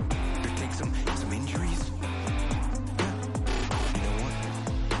 Do I take some injuries? Yeah. You know what?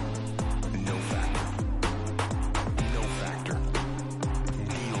 No factor. No factor.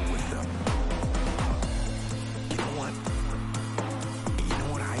 Deal with them. You know what? You know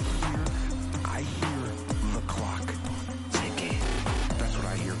what I hear? I hear the clock ticking. That's what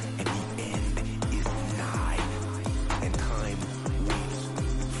I hear. And the end is nigh. And time waits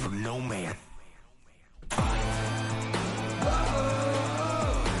for no man.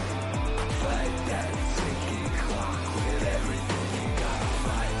 Fight that ticking clock with everything you got.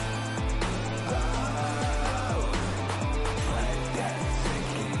 Fight that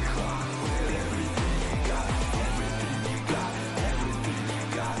ticking clock with everything you got. Everything you got. Everything you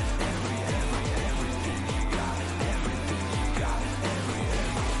got. Everything you got. Everything you got.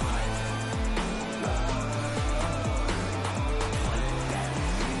 Fight that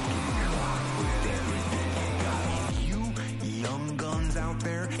ticking clock with everything you got. You young guns out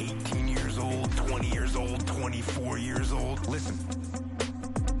there, 18 years old, 20 years old, 24 years old, listen.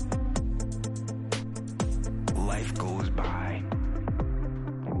 Life goes by.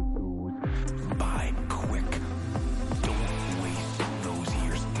 And it goes by quick. Don't waste those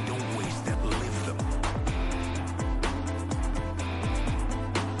years. Don't waste them. Live them.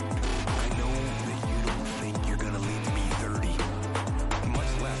 I know that you don't think you're gonna live to be 30,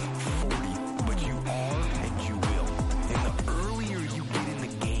 much less 40, but you are and you will. And the earlier you get in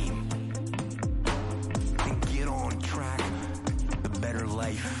the game and get on track,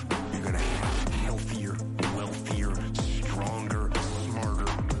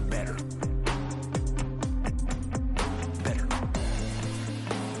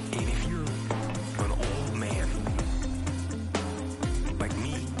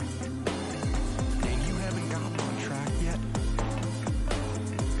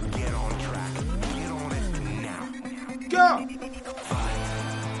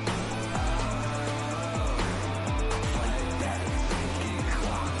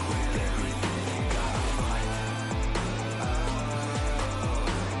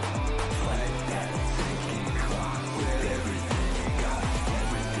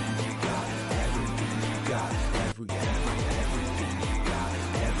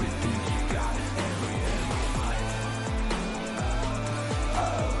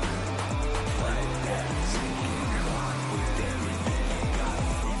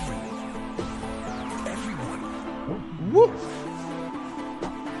 Woo!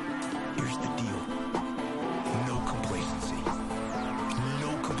 Here's the deal. No complacency. No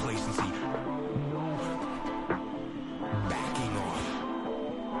complacency. Backing off.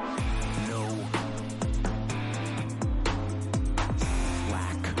 No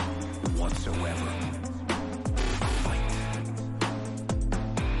slack whatsoever. Fight.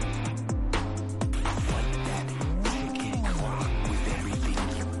 Fight that ticking clock with everything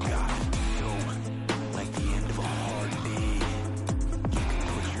you got. So, like the end of a hard day, you can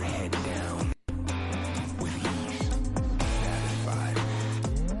put your head down with ease, satisfied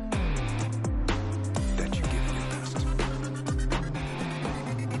that you give your best.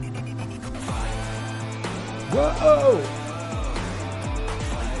 Whoa!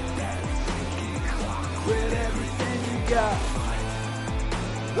 Fight that ticking clock With everything you got.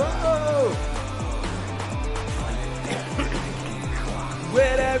 Whoa!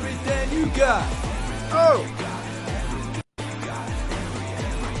 With everything you got. Oh!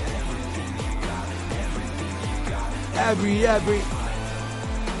 Every.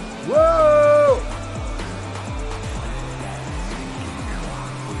 Whoa!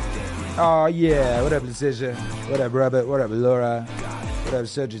 Oh yeah, what up, Letitia? What up, Robert? What up, Laura? What up,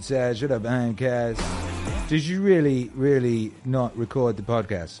 Sagittarius? What up, Ironcast? Did you really not record the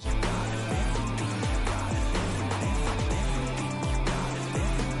podcast?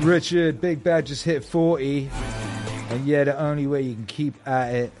 Richard, Big Bad just hit 40, and yeah, the only way you can keep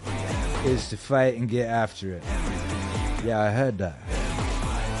at it is to fight and get after it. Yeah, I heard that.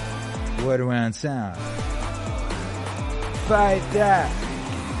 Word around town. Fight that.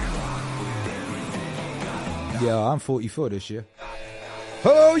 Yeah, I'm 44 this year.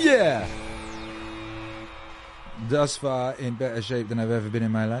 Oh yeah! Thus far, in better shape than I've ever been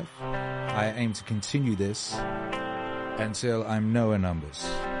in my life. I aim to continue this until I'm Noah numbers.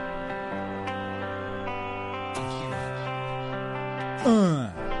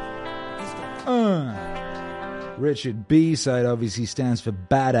 Richard, B-side obviously stands for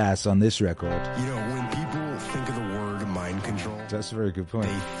badass on this record. You know, when people think of the word mind control, That's a very good point.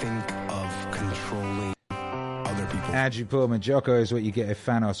 they think of controlling other people. Andrew Pullman, Jocko is what you get if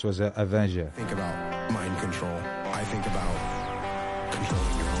Thanos was a Avenger. Think about mind control. I think about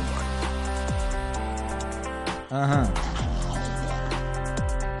controlling your own mind. Uh-huh.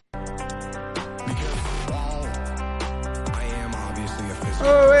 Because while I am obviously a physical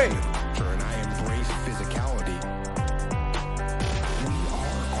Oh, wait. creature and I embrace physicality, we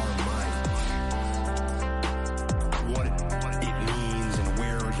are our minds. What it means and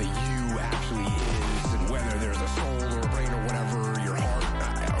where the you actually is and whether there's a soul or a brain or whatever, your heart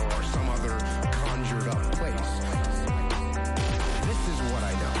or some other conjured up place. This is what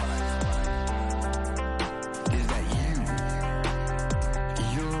I know. Is that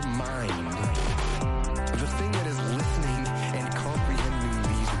your mind, the thing that is listening and comprehending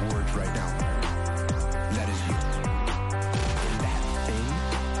these words right now, that is you. And that thing,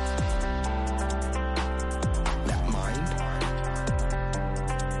 that mind,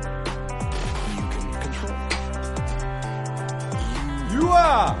 you can control. You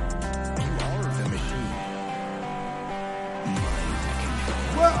are! You are the machine. Mind control.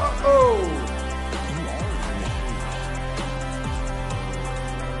 Whoa! You are the machine.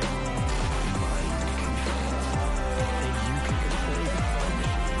 Mind control. And you can control the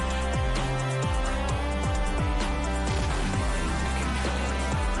machine. Mind control.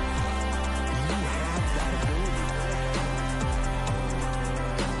 You have that ability.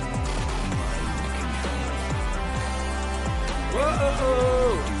 Mind control. Whoa!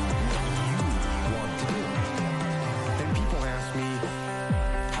 Do what you want to do. And people ask me,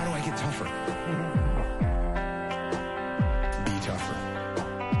 how do I get tougher? Be tougher.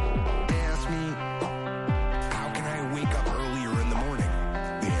 They ask me, how can I wake up earlier in the morning?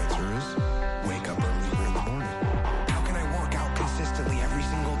 The answer is, wake up earlier in the morning. How can I work out consistently every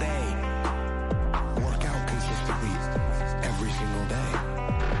single day? Work out consistently every single day.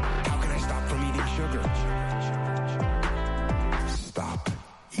 How can I stop from eating sugar? Stop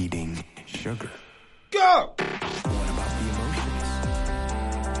eating sugar. Go! What about the emotions?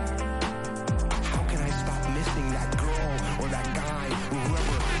 How can I stop missing that girl or that guy or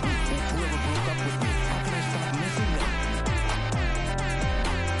whoever broke up with me? How can I stop missing them?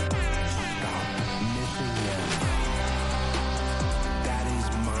 Stop missing them. That is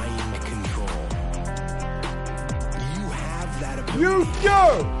mind control. You have that ability. You go!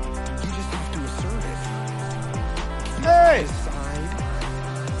 You just have to assert it. Hey! Decide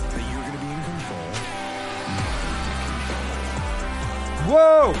that you're going to be in control.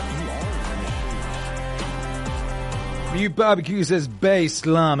 Whoa! You are the machine. Mute Barbecue says bass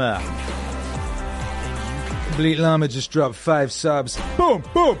llama. Fleet Llama just dropped 5 subs. Boom,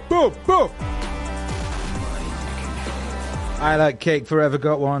 boom, boom, boom. I Like Cake Forever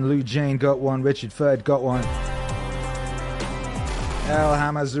got one. Lou Jane got one. Richard Ferd got one. El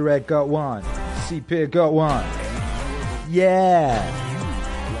Hamazarek got one. C. Peer got one. Yeah.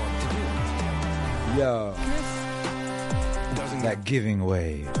 Yo. That giving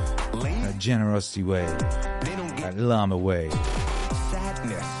wave. That generosity wave. That llama wave.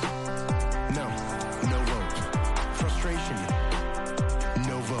 Sadness. No vote. Frustration.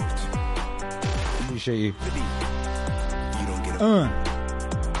 No vote. Appreciate you. You don't get a vote.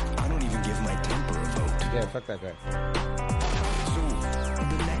 I don't even give my temper a vote. Yeah, fuck that guy. So,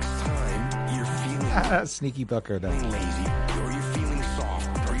 the next time you're feeling Sneaky bucker, though. lazy, or you're feeling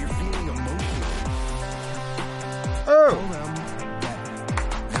soft, or you're feeling emotional, Oh! tell them that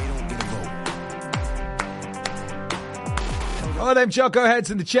they don't get a vote. All them Jocko heads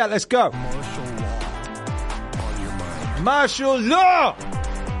in the chat, let's go. Martial law on your mind. Martial law!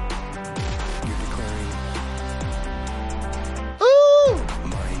 You're declaring Ooh!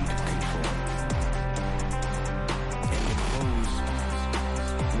 mind control. And impose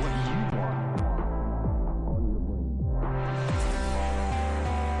what you want on your brain.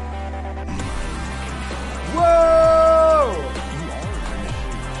 Whoa! You are the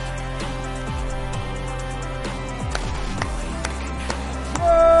machine.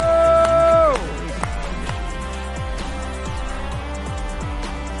 Whoa!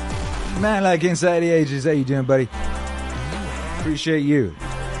 Man like Inside the Ages, how you doing, buddy? Appreciate you.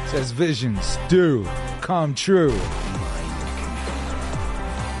 Says visions do come true.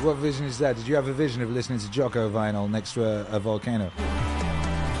 What vision is that? Did you have a vision of listening to Jocko vinyl next to a volcano?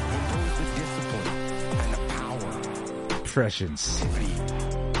 Impose the discipline and the power, Prescience. and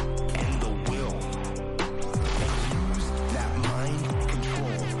the will. And use that mind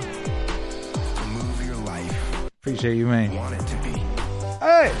control to move your life. Appreciate you, man. Want it to be.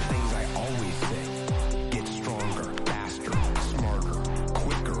 Hey! Things I always say. Get stronger, faster, smarter,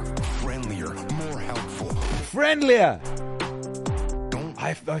 quicker, friendlier, more helpful. Friendlier! Don't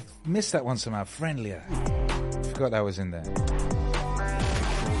I missed that one somehow. Friendlier. Forgot that was in there.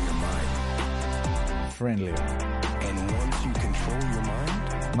 control your mind. Friendlier. And once you control your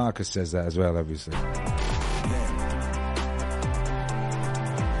mind, Marcus says that as well, obviously. then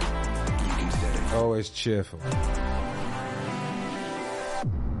you can set it. Always cheerful.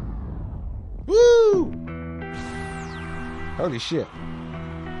 Woo! Holy shit.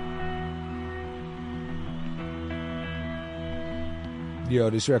 Yo,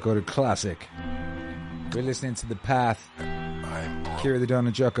 this record a classic. We're listening to The Path. Kira the Don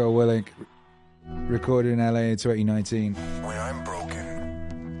and Jocko Willink. Recorded in LA in 2019. When I'm broken,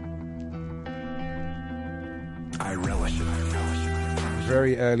 I relish it.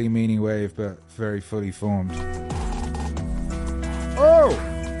 Very early Meaning Wave, but very fully formed. Oh!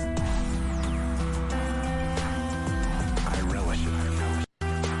 I relish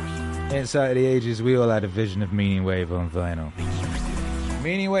it. Inside the Ages, we all had a vision of Meaning Wave on vinyl.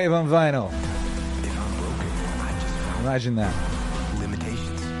 Meaning Wave on vinyl. If I'm broken, I just found Imagine that.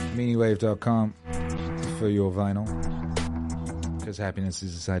 limitations. Meaningwave.com for your vinyl. Because happiness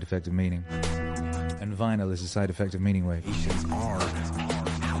is a side effect of meaning. And vinyl is a side effect of Meaning Wave. Limitations are,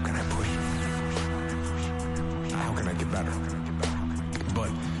 how can I push? How can I get better? But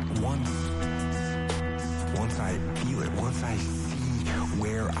once I feel it, once I see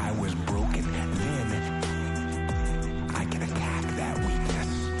where I was broken, then I can attack that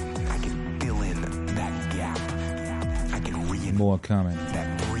weakness. I can fill in that gap. I can reinforce More coming.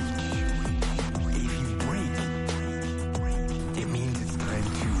 that breach. If you break, it means it's time to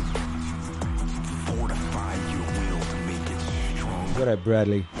fortify your will to make it stronger. What up,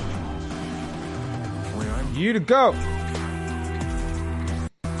 Bradley? When I'm You to go!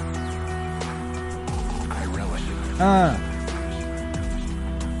 I relish it.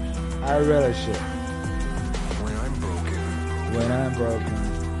 I relish it. When I'm broken, When I'm broken.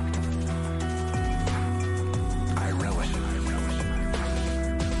 I relish it.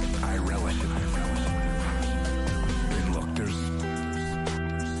 I relish it. And look,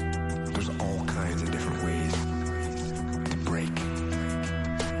 there's all kinds of different ways to break.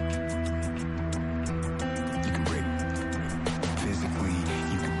 You can break physically,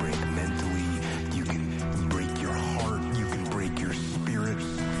 you can break mentally, you can break your heart, you can break your spirit.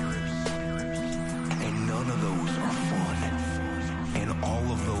 And none of those are fun. And all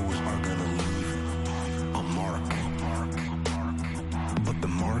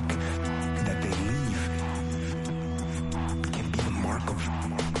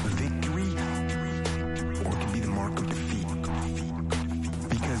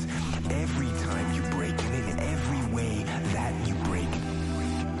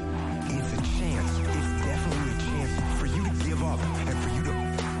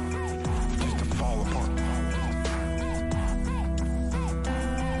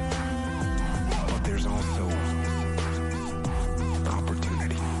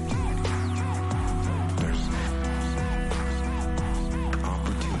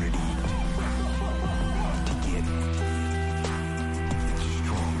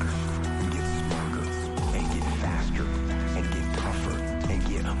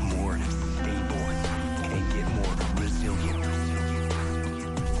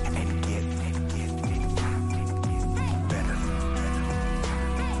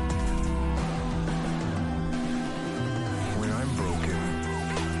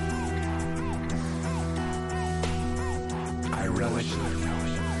relish.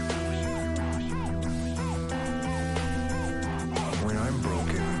 When I'm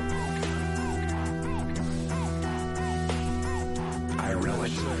broken, I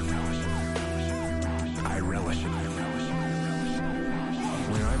relish. I relish.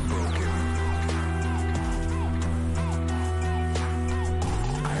 When I'm broken,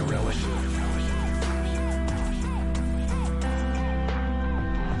 I relish.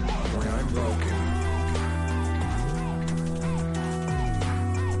 When I'm broken,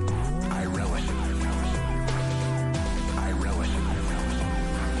 I relish. I relish.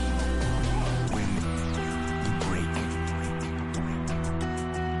 When you break,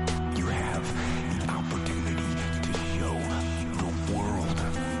 you have the opportunity to show the world,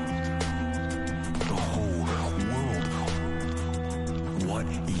 the whole world, what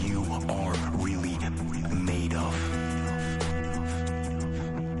you are really made of.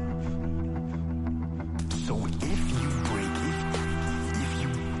 So if you break,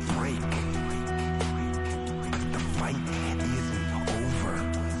 the fight isn't over.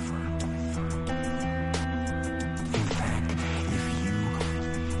 In fact, if you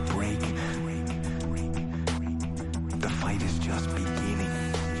break, the fight is just beginning.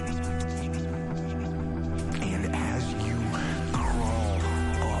 And as you crawl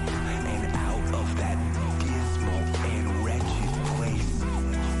up and out of that dismal and wretched place,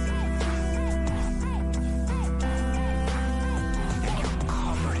 and you're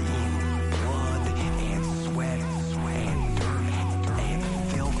covered in blood and sweat and dirt and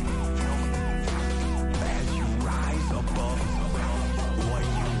filth, as you rise above what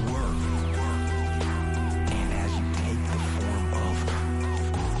you were, and as you take the form of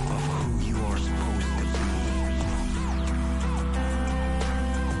who you are supposed to be,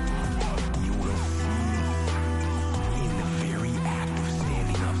 you will see in the very act of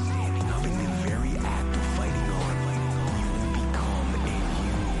standing up, in the very act of fighting on, you will become and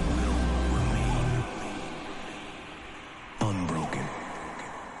you will remain unbroken.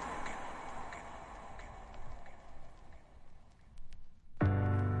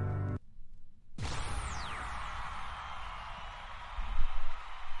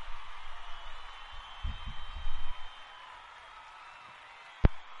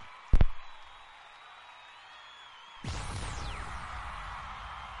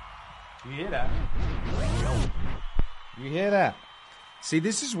 You hear that? You hear that? See,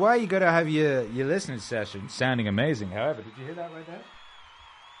 this is why you got to have your listening session sounding amazing. However, did you hear that right there?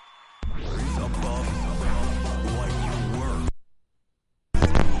 Above what you were,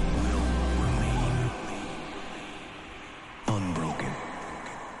 will remain unbroken.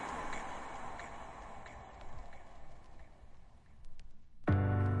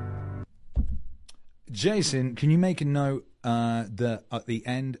 Jason, can you make a note that at the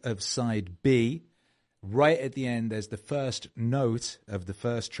end of side B, right at the end, there's the first note of the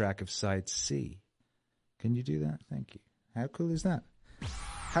first track of side C. Can you do that? Thank you. How cool is that?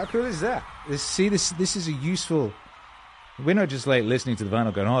 How cool is that? This is a useful... We're not just like listening to the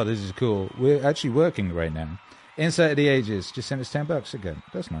vinyl going, oh, this is cool. We're actually working right now. Insight of the Ages just sent us $10 again.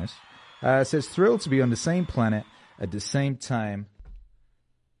 That's nice. It says, thrilled to be on the same planet at the same time.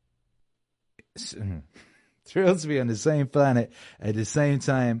 Thrilled to be on the same planet at the same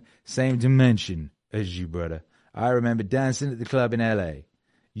time, same dimension as you, brother. I remember dancing at the club in LA.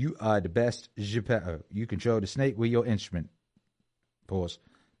 You are the best, Geppetto. You control the snake with your instrument. Pause.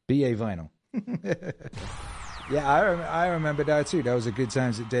 BA vinyl. Yeah, I remember that too. That was a good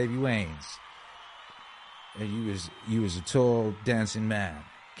times at Davy Wayne's. And you was a tall dancing man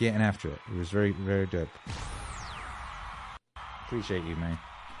getting after it. It was very, very dope. Appreciate you, man.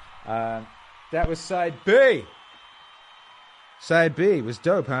 That was side B. Side B was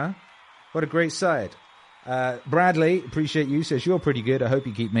dope, huh? What a great side. Bradley, appreciate you, says you're pretty good. I hope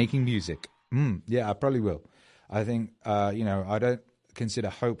you keep making music. Yeah, I probably will. I think, I don't consider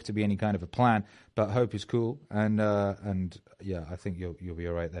hope to be any kind of a plan, but hope is cool. And yeah, I think you'll be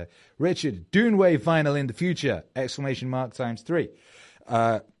all right there. Richard, Dune Wave vinyl in the future! ! !3.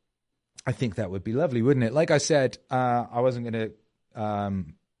 I think that would be lovely, wouldn't it? Like I said, I wasn't going to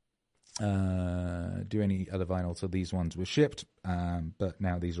do any other vinyl till these ones were shipped, but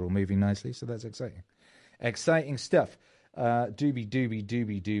now these are all moving nicely, so that's exciting. Exciting stuff. Doobie doobie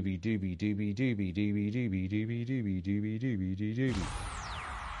doobie doobie doobie doobie doobie doobie doobie doobie doobie doobie doobie doobie.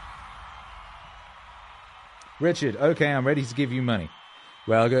 Richard, okay, I'm ready to give you money.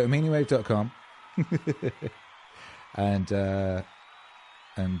 Well, go to meaningwave.com and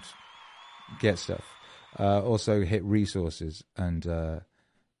get stuff. Also hit resources and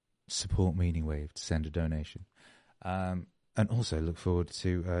support Meaning Wave to send a donation. And also look forward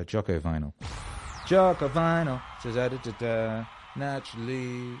to Jocko vinyl. Jocko vinyl. Says da-da-da-da.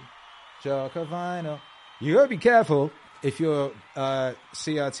 Naturally. Jocko vinyl. You gotta be careful if your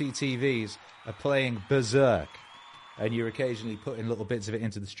CRT TVs are playing Berserk and you're occasionally putting little bits of it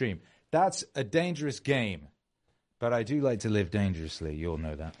into the stream. That's a dangerous game. But I do like to live dangerously. You'll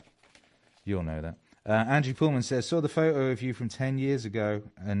know that. You'll know that. Andrew Pullman says, saw the photo of you from 10 years ago,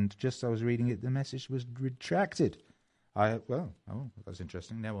 and just I was reading it, the message was retracted. That's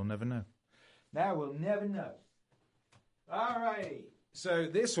interesting. Now we'll never know. Now we'll never know. All right. So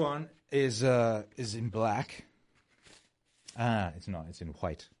this one is in black. It's not. It's in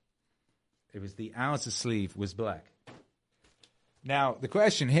white. It was the outer sleeve was black. Now, the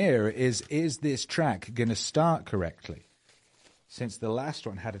question here is this track going to start correctly? Since the last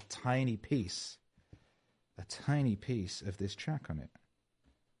one had a tiny piece of this track on it.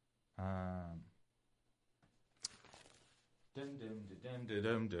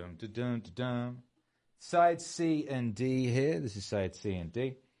 Side C and D here. This is side C and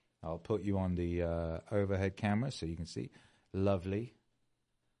D. I'll put you on the overhead camera so you can see. Lovely,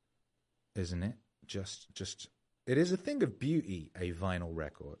 isn't it? Just. It is a thing of beauty, a vinyl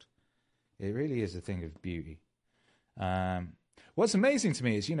record. It really is a thing of beauty. What's amazing to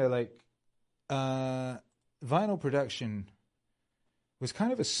me is, vinyl production was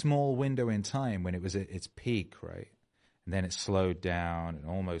kind of a small window in time when it was at its peak, right? And then it slowed down and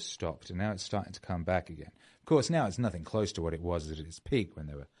almost stopped, and now it's starting to come back again. Of course, now it's nothing close to what it was at its peak when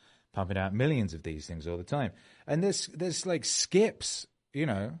they were pumping out millions of these things all the time. And there's like skips,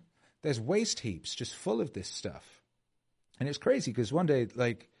 there's waste heaps just full of this stuff. And it's crazy because one day,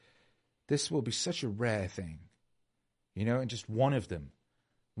 this will be such a rare thing, and just one of them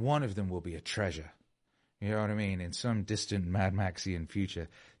will be a treasure. You know what I mean? In some distant Mad Maxian future,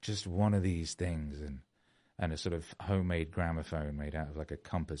 just one of these things and a sort of homemade gramophone made out of like a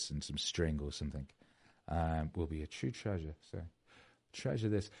compass and some string or something will be a true treasure. So treasure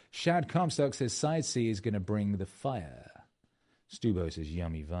this. Shad Comstock says Side C is going to bring the fire. Stubo says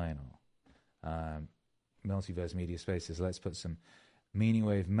yummy vinyl. Multiverse Media Space says let's put some Meaning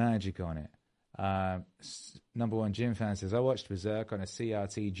Wave magic on it. Number one Jim fan says I watched Berserk on a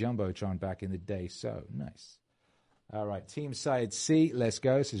CRT Jumbotron back in the day. So nice. All right, Team Side C, let's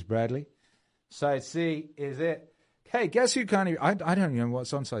go, says Bradley. Side C is it. Hey, guess who I don't know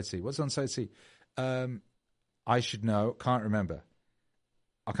what's on Side C. What's on Side C? I should know. Can't remember.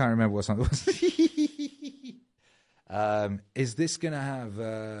 I can't remember what's on. Is this going to have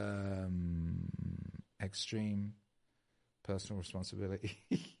extreme personal responsibility?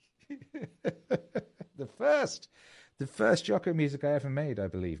 The first Jocko music I ever made, I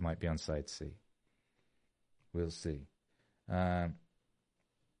believe, might be on Side C. We'll see.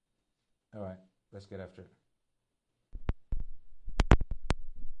 All right, let's get after it.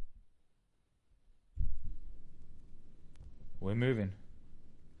 We're moving.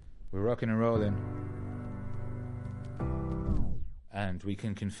 We're rocking and rolling. And we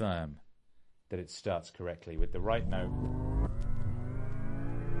can confirm that it starts correctly with the right note,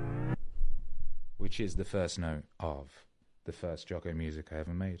 which is the first note of the first Jocko music I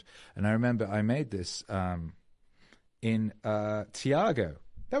ever made. And I remember I made this in Tiago.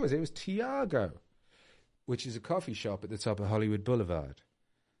 It was Tiago, which is a coffee shop at the top of Hollywood Boulevard.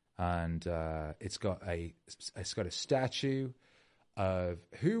 And it's got a statue of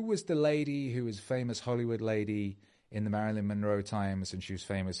who was the lady who was famous Hollywood lady in the Marilyn Monroe times, and she was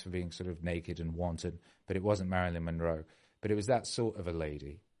famous for being sort of naked and wanton, but it wasn't Marilyn Monroe. But it was that sort of a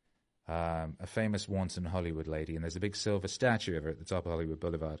lady, a famous wanton Hollywood lady, and there's a big silver statue of her at the top of Hollywood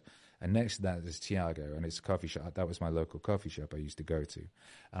Boulevard. And next to that is Tiago, and it's a coffee shop. That was my local coffee shop I used to go to.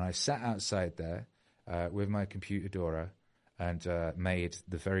 And I sat outside there with my computer Dora and made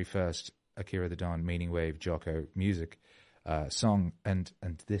the very first Akira the Don Meaning Wave Jocko music song, and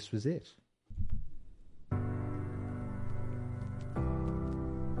this was it.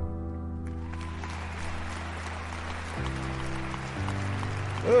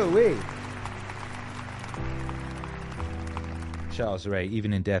 Oh, wait. Charles Ray,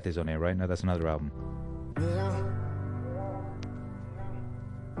 Even in Death is on here, right? No, that's another album. War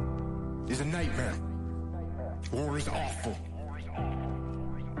is a nightmare. War is awful.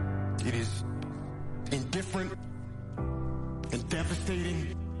 It is indifferent and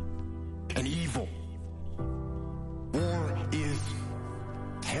devastating and evil. War is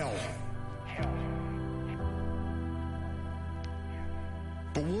hell.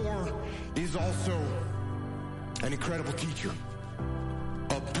 But war is also an incredible teacher,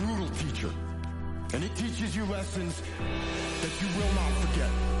 a brutal teacher, and it teaches you lessons that you will not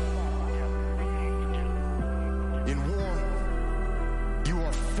forget. In war, you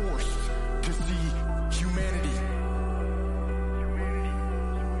are forced to see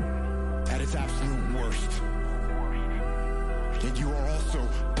its absolute worst. And you are also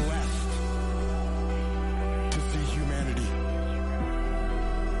blessed to see humanity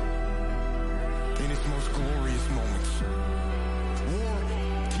in its most glorious moments. War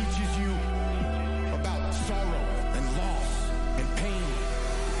teaches you about sorrow and loss and pain.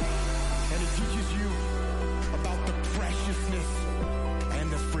 And it teaches you about the preciousness and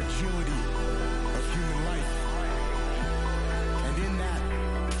the fragility of human life. And in that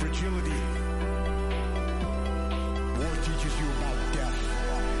fragility, war teaches you about death.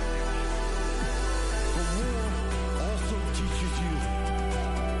 But war also teaches you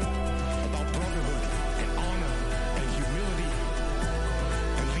about brotherhood and honor and humility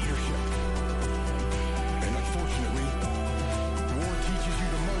and leadership. And unfortunately, war teaches you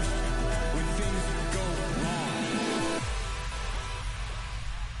the most when things go wrong.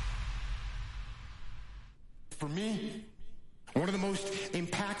 For me, one of the most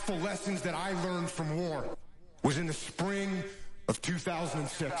impactful lessons that I learned from war was in the spring of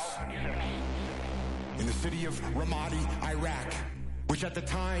 2006 in the city of Ramadi, Iraq, which at the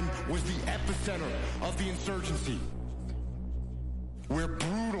time was the epicenter of the insurgency, where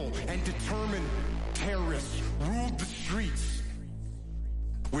brutal and determined terrorists ruled the streets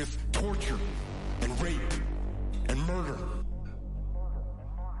with torture and rape and murder.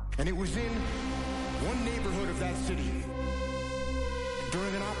 And it was in one neighborhood of that city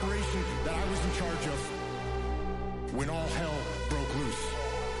during an operation that I was in charge of when all hell broke loose.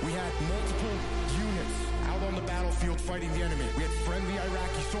 We had multiple units out on the battlefield fighting the enemy. We had friendly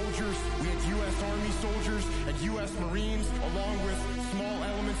Iraqi soldiers, we had U.S. Army soldiers and U.S. Marines, along with small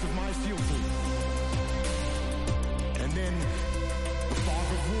elements of my SEAL team. And then the fog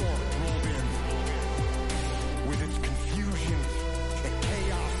of war rolled in with its confusion and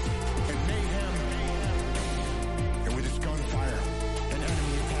chaos and mayhem, and with its gunfire and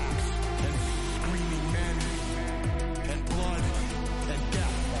enemy attacks and screaming men and blood and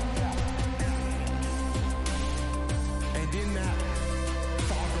death. And in that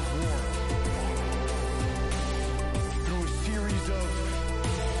fog of war, through a series of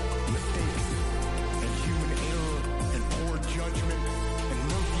mistakes and human error and poor judgment and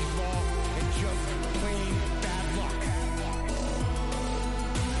Murphy's Law and just plain bad luck,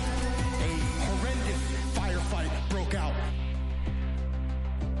 a horrendous firefight broke out.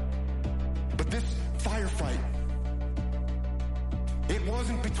 But this firefight, it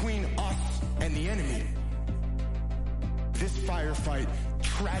wasn't between us and the enemy. This firefight,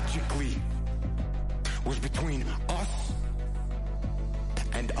 tragically, was between us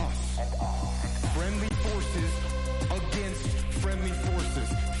and us. Friendly forces against friendly forces.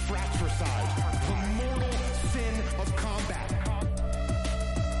 Fratricide. The mortal sin of combat.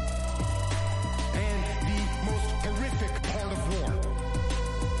 And the most horrific part of war.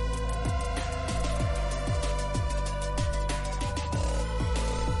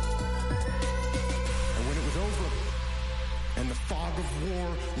 And when it was over, and the fog of war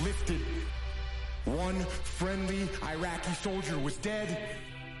lifted, one friendly Iraqi soldier was dead,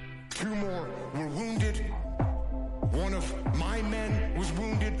 2 more were wounded, one of my men was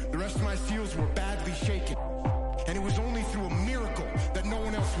wounded, the rest of my SEALs were badly shaken. And it was only through a miracle that no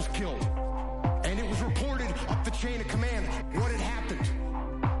one else was killed. And it was reported up the chain of command what had happened.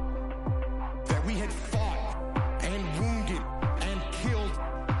 That we had fought and wounded and killed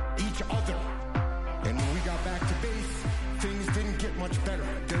each other. And when we got back to base, things didn't get much better.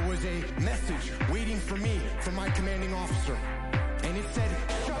 There was a message waiting for me from my commanding officer. And it said,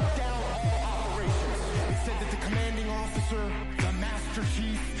 shut down all operations. It said that the commanding officer, the master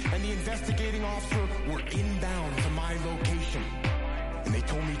chief, and the investigating officer were inbound to my location. And they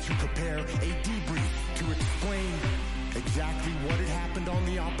told me to prepare a debrief to explain exactly what had happened on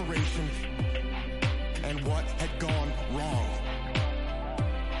the operation and what had gone wrong.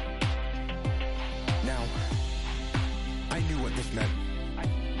 Now, I knew what this meant.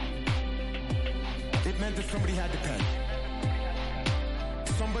 It meant that somebody had to pay.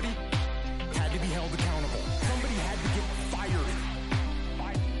 Somebody had to be held accountable. Somebody had to get fired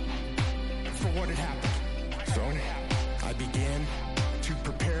for what had happened. So I began to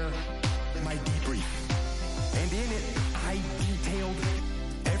prepare my debrief. And in it, I detailed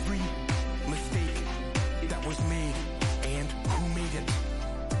every mistake that was made and who made it.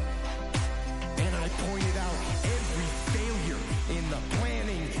 And I pointed out every failure in the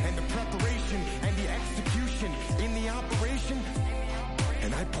planning and the preparation and the execution in the operation.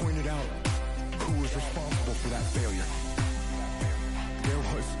 And I pointed out who was responsible for that failure. There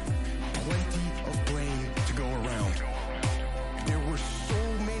was plenty of blame to go around.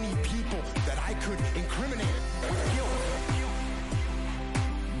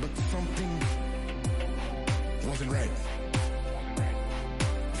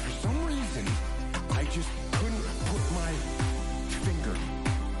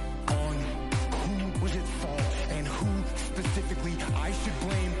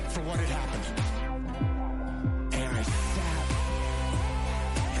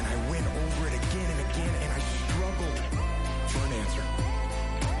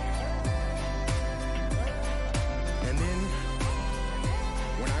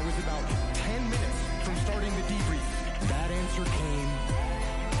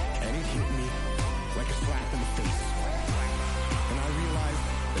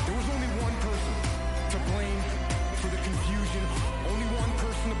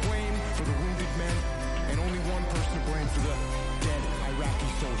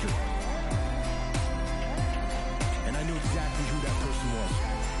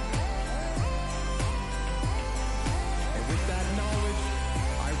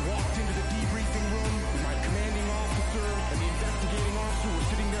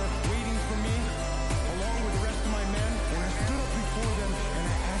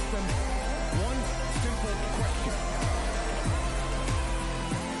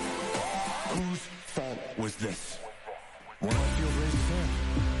 this. One of the SEALs raised his hand,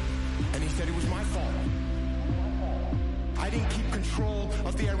 and he said it was my fault. I didn't keep control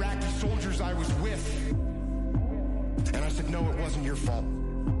of the Iraqi soldiers I was with. And I said, no, it wasn't your fault.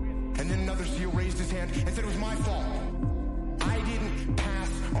 And then another SEAL raised his hand and said it was my fault. I didn't pass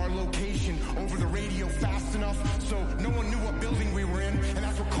our location over the radio fast enough, so no one knew what building we were in, and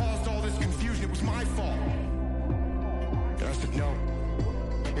that's what caused all this confusion. It was my fault. And I said, no,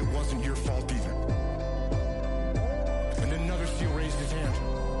 it wasn't your fault either. And then another SEAL raised his hand,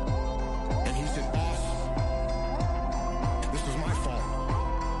 and he said, boss, this was my fault.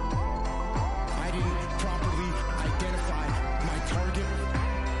 I didn't properly identify my target,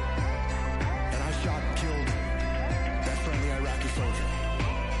 and I shot and killed that friendly Iraqi soldier.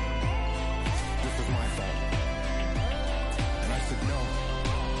 This was my fault. And I said, no,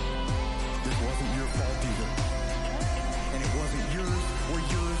 this wasn't your fault either. And it wasn't yours or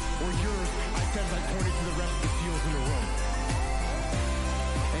yours or yours, I said as I pointed to the rest of the SEALs in the room.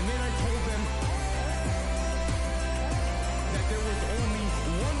 And then I told them that there was only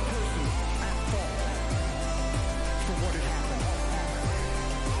one person at fault for what had happened.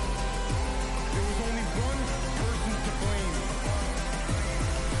 There was only one person to blame.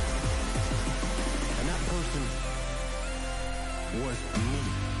 And that person was me.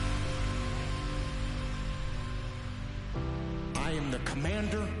 I am the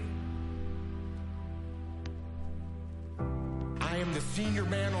commander. I am the senior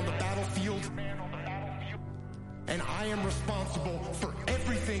man on the battlefield. And I am responsible for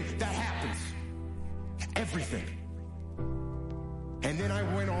everything that happens. Everything. And then I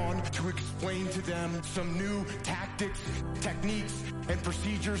went on to explain to them some new tactics, techniques, and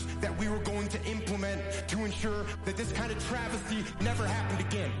procedures that we were going to implement to ensure that this kind of travesty never happened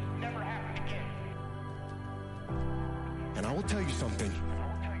again. And I will tell you something.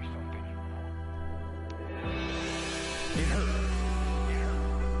 It hurt.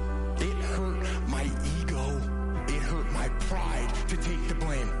 It hurt my ego. It hurt my pride to take the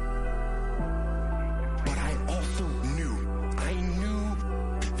blame. But I also knew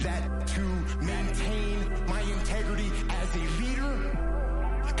that to maintain my integrity as a leader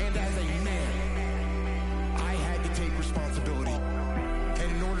and as a man, I had to take responsibility.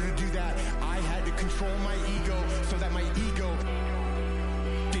 And in order to do that, I had to control my ego so that my ego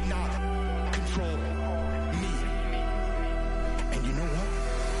did not control me. And you know what?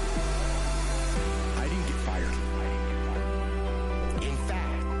 I didn't get fired. In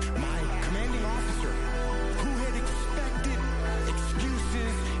fact,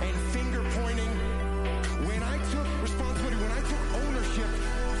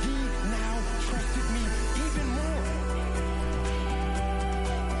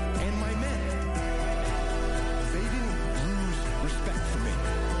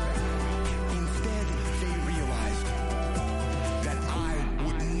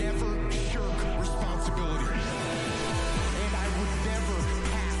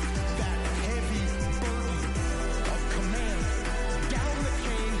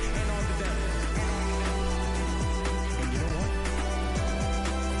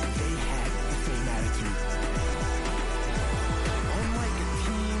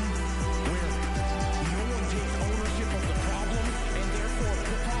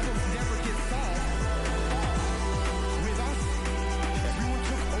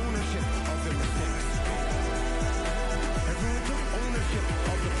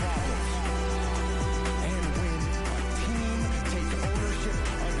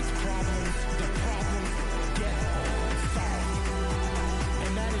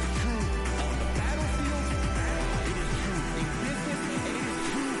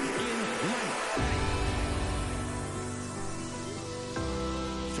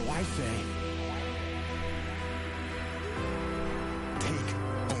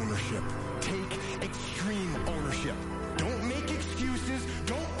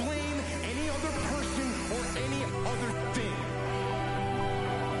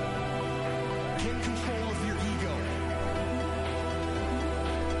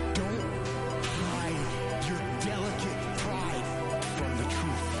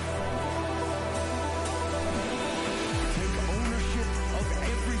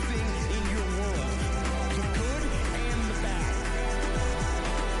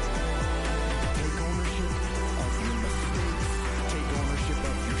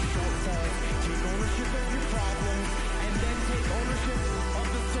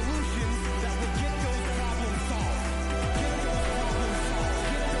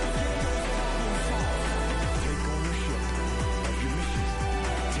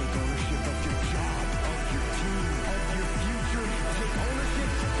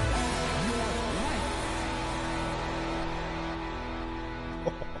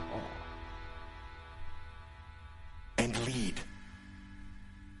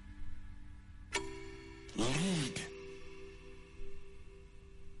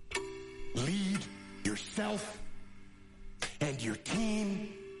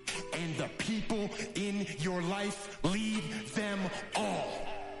 your life, lead them all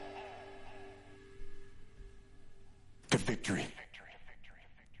to victory.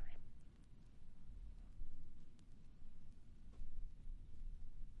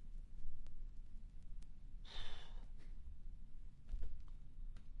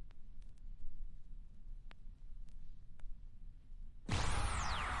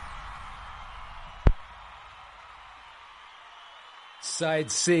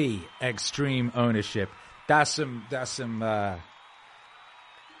 Side C, extreme ownership. That's some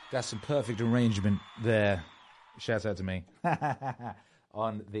perfect arrangement there. Shout out to me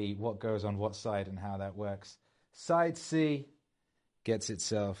on the what goes on what side and how that works. Side C gets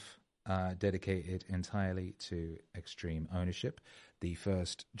itself dedicated entirely to extreme ownership. The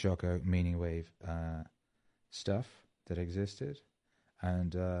first Jocko Meaning Wave stuff that existed,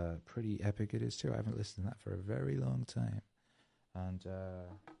 and pretty epic it is too. I haven't listened to that for a very long time. And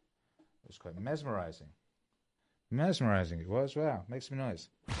it was quite mesmerizing. Mesmerizing it was. Wow, make some noise.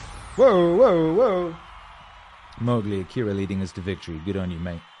 Whoa, whoa, whoa. Mowgli, Akira leading us to victory. Good on you,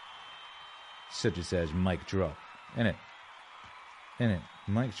 mate. Such as says, mic drop. Innit?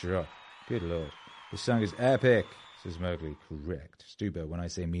 Mic drop. Good lord. The song is epic, says Mowgli. Correct. Stubo, when I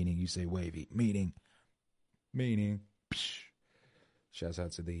say meaning, you say wavy. Meaning. Psh. Shouts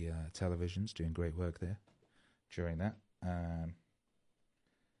out to the televisions, doing great work there during that.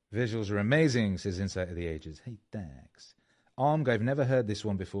 Visuals are amazing, says Insight of the Ages. Hey, thanks. Armg, I've never heard this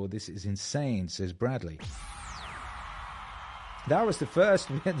one before. This is insane, says Bradley. That was the first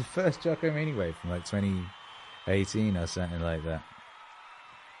Jocko Meaning Wave from like 2018 or something like that.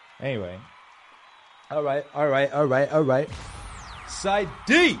 Anyway. All right. Side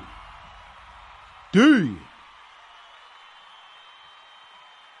D. D,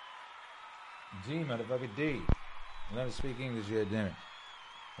 motherfucker, D. I'll never speak English yet, damn it.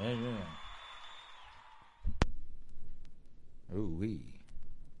 Ooh wee.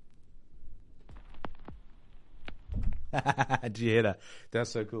 Did you hear that? That's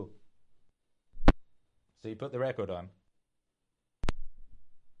so cool. So you put the record on.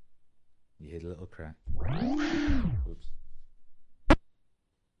 You hear the little crack. Oops.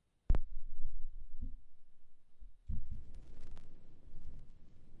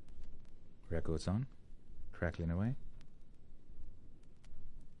 Record's on. Crackling away.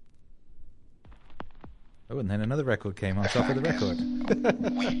 Oh, and then another record came on top of the record.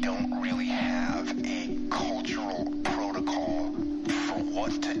 We don't really have a cultural protocol for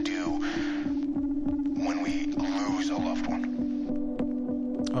what to do when we lose a loved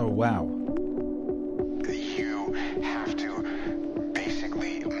one. Oh, wow. You have to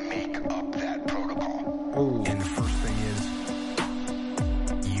basically make up that protocol. Oh. And the first thing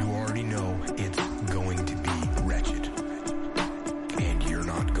is, you already know it's going to be wretched. And you're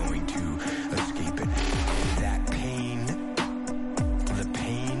not going to escape it. That pain, the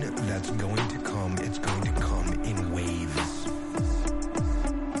pain that's going to come, it's going to come in waves.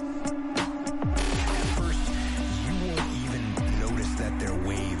 At first, you won't even notice that they're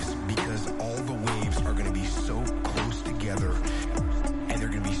waves because all the waves are going to be so close together and they're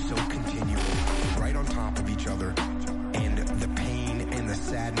going to be so continual, right on top of each other. And the pain and the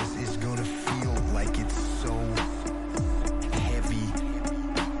sadness is going to feel like it's so heavy.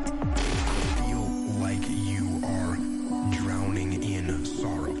 Feel like you are drowning in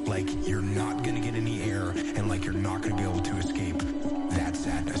sorrow, like you're not going to get any air and like you're not going to be able to escape that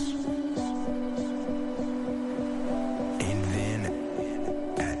sadness. And then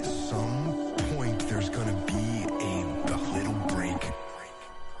at some point there's going to be a little break,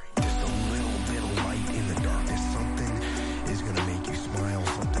 just a little bit of light in the darkness. Something is going to make you smile,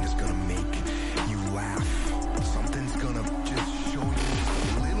 something is going to make you laugh, something's going to just show you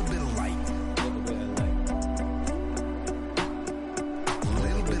just a little bit of light.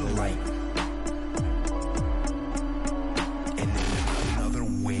 Little bit of light. And then another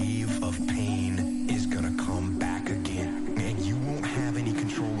wave of pain is gonna come back again, and you won't have any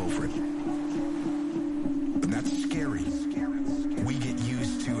control over it. And that's scary. We get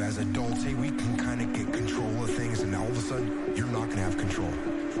used to, as adults, hey, we can kind of get control of things, and all of a sudden, you're not gonna have control.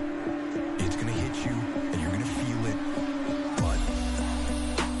 It's gonna hit you, and you're gonna feel it, but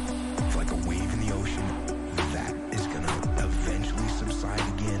it's like a wave in the ocean. That is gonna eventually subside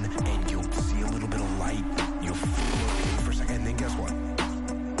again, and you'll see a little bit of light. You'll feel okay for a second, and then guess what?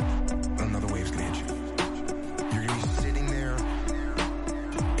 Another wave's gonna hit you. You're gonna be sitting there,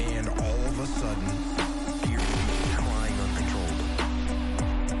 and all of a sudden, you're gonna be crying uncontrollably.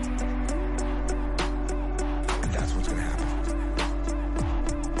 And that's what's gonna happen.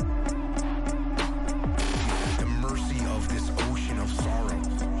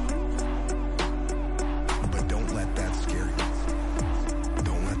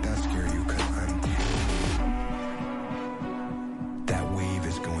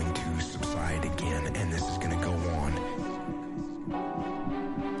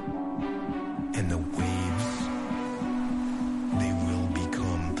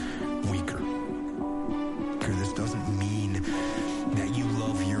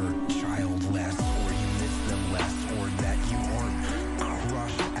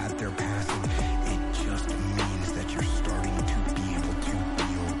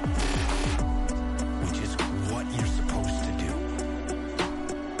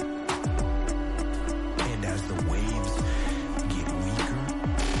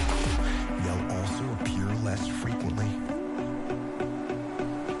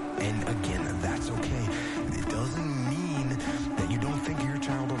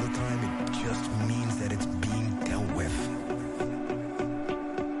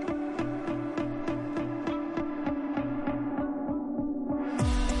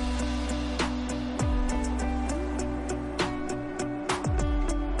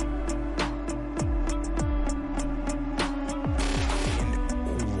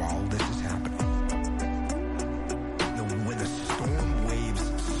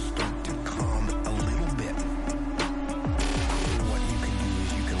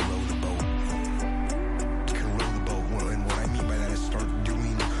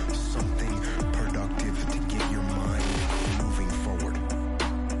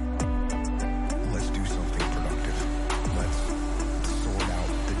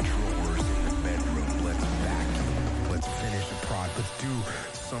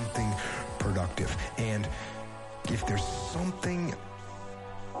 productive. And if there's something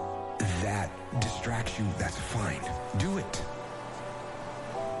that distracts you, that's fine. Do it.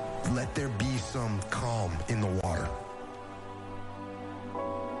 Let there be some calm in the water.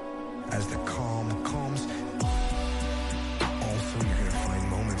 As the calm comes, also you're going to find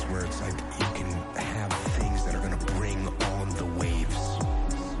moments where it's like you can have things that are going to bring on the waves.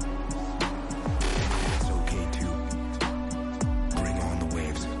 And it's okay to bring on the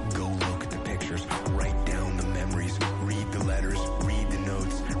waves. Go look at the pictures, write down the memories, read the letters, read the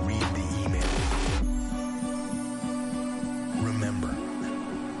notes, read the emails. Remember.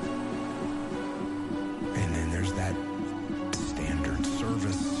 And then there's that standard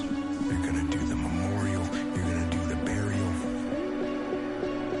service. You're going to do the memorial. You're going to do the burial.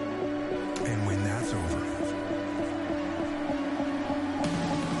 And when that's over,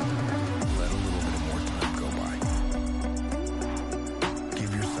 let a little bit more time go by.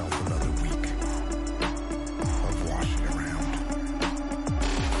 Give yourself another week of washing around,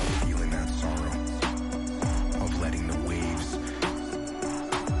 feeling that sorrow, of letting the waves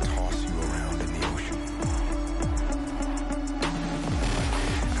toss you around in the ocean.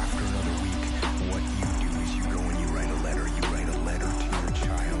 After another week, what you do is you go and you write a letter. You write a letter to your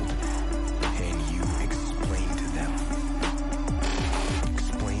child, and you explain to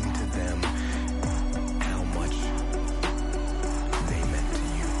them how much they meant to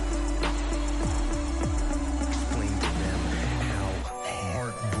you. Explain to them how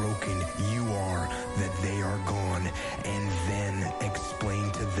heartbroken you are that they are gone, and then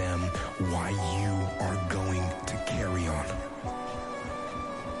explain to them why you are going to carry on.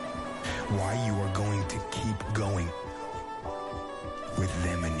 Why you are going to keep going with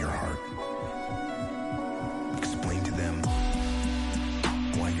them in your heart. Explain to them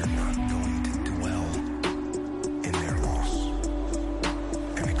why you're not going to dwell in their loss.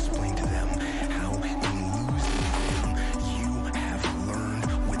 And explain to them how in losing them you have learned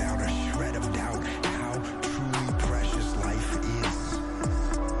without a shred of doubt how truly precious life is.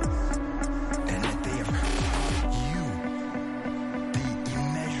 And that they have taught you the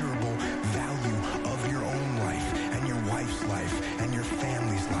immeasurable value of your own life and your wife's life and your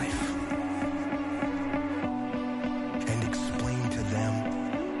family's life. And explain to them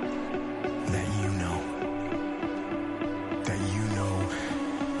that you know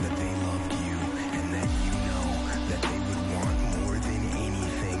that they loved you, and that you know that they would want more than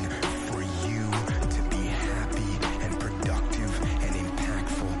anything for you to be happy and productive and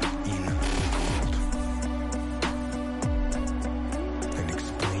impactful in the world. And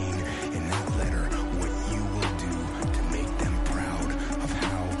explain in that letter what you will do to make them proud of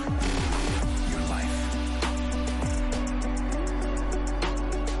how you live your life.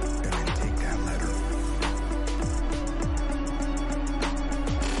 And then take that letter,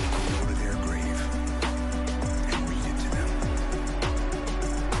 go to their grave, and read it to them.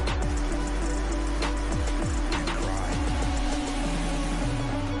 And cry.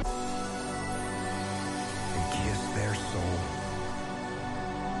 And kiss their soul.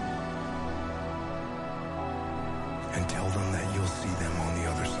 And tell them that you'll see them on the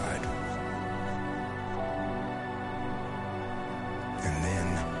other side. And then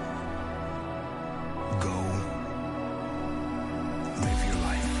go live your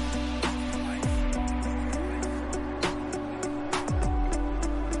life.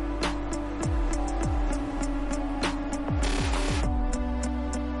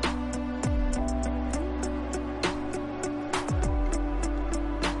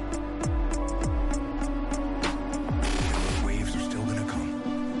 The waves are still going to come.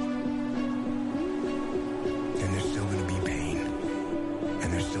 And there's still going to be pain.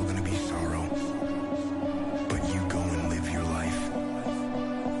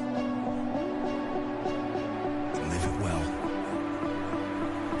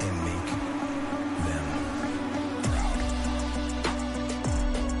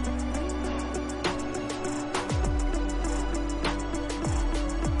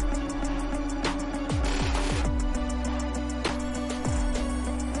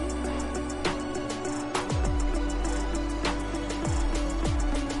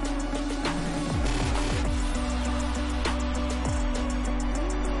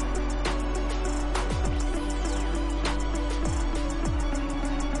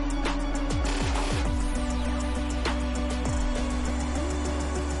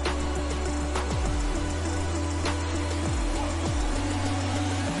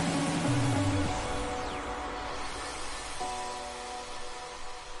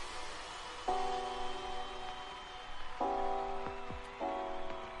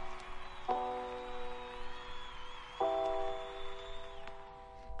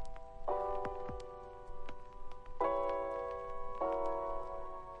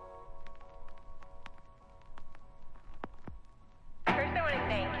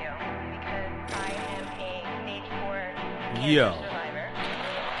 Yo.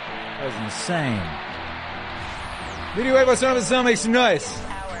 That was insane. Video wave us on the sun, make some noise.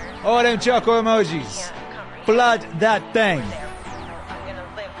 All them Jocko emojis. Flood that thing.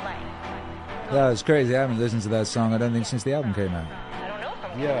 That was crazy. I haven't listened to that song, I don't think, since the album came out.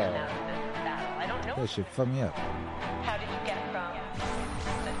 Yeah. That shit fucked me up. How did you get from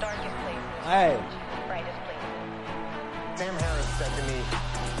the darkest places Hey. to the brightest places? Sam Harris said to me,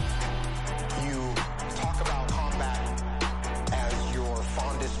 you talk about combat as your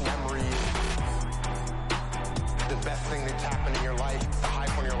fondest memories, the best thing that's happened in your life, the high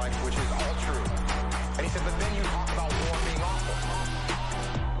point of your life, which is all true. And he said, but then you talk about war being awful.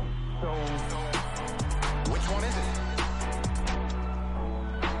 So which one is it?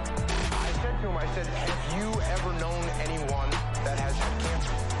 I said, have you ever known anyone that has had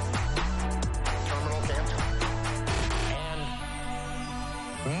cancer? Terminal cancer? And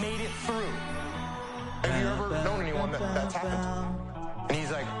made it through? Have you ever known anyone that's happened? And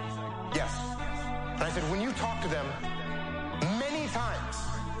he's like, yes. And I said, when you talk to them, many times,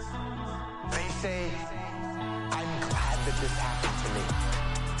 they say, I'm glad that this happened to me.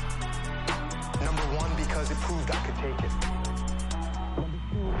 Number one, because it proved I could take it.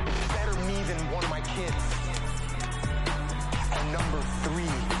 It's better me than one of my kids. And number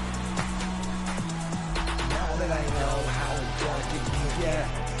three, now that I know how dark it can get,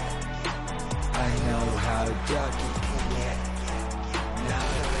 I know how dark it can get. Now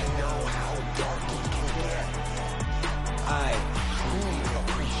that I know how dark it can get, I truly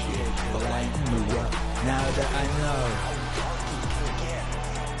appreciate the light in the world. Now that I know how dark it can get,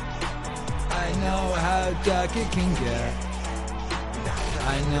 I know how dark it can get.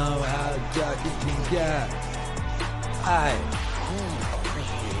 I know how dark it can get. I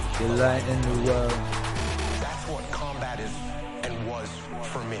appreciate the light in the world. That's what combat is and was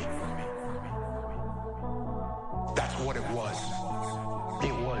for me. That's what it was.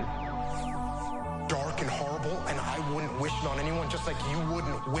 It was dark and horrible, and I wouldn't wish it on anyone, just like you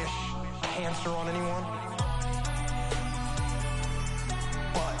wouldn't wish cancer on anyone.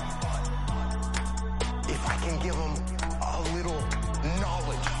 But if I can give them a little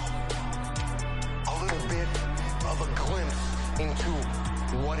knowledge, a little bit of a glimpse into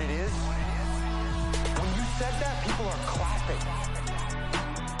what it is. When you said that, people are clapping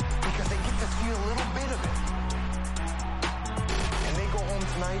because they get to see a little bit of it. And they go home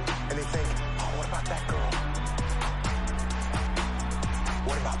tonight and they think, oh, what about that girl?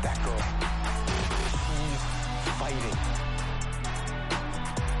 What about that girl? She's fighting.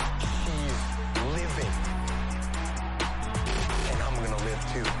 She's living. I'm gonna live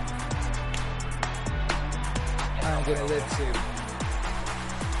too. I'm gonna live too.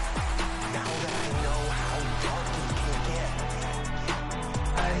 Now that I know how dark it can get,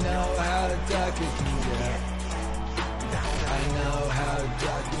 I know how dark it can get. Now that I know how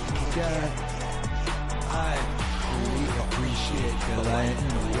dark it can get, I truly appreciate the light in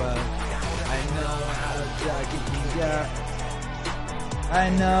the world. I know how dark it can get. I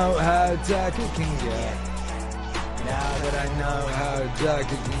know how dark it can get. Now that I know how dark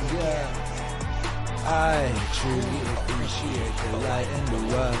it can get, I truly appreciate the light in the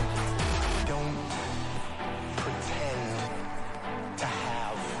world. Don't pretend to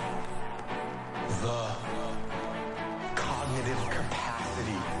have the cognitive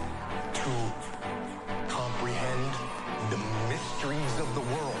capacity to comprehend the mysteries of the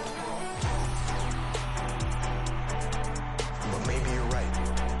world. But maybe you're right.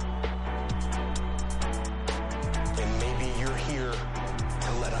 Here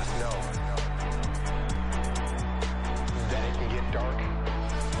to let us know that it can get dark,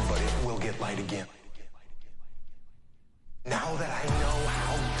 but it will get light again. Now that I know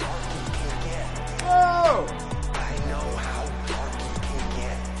how dark it can get, I know how dark it can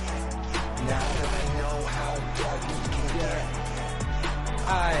get. Now that I know how dark it can get,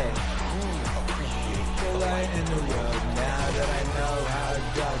 I appreciate the light in the world. Now that I know how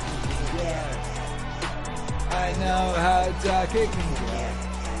dark it can get, I know how dark it can get.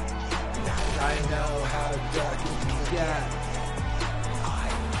 I know how dark it can get. I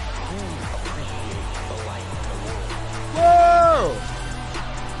appreciate the light in the world. Whoa!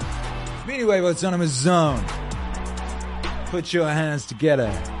 Meanwhile, Autonomous Zone. Put your hands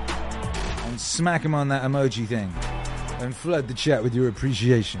together and smack them on that emoji thing and flood the chat with your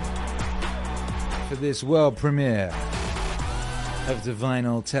appreciation for this world premiere of the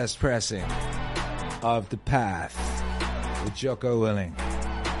vinyl test pressing of The Path with Jocko Willing,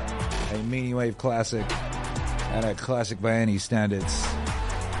 a Meaning Wave classic and a classic by any standards.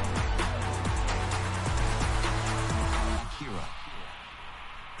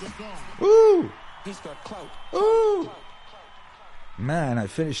 Ooh! He's got clout. Ooh! Man, I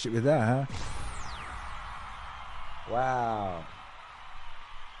finished it with that, huh? Wow.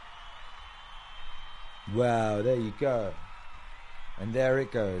 Wow, there you go. And there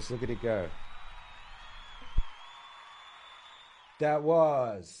it goes. Look at it go. That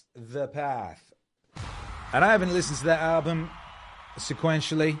was The Path. And I haven't listened to that album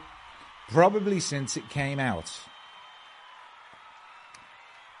sequentially probably since it came out.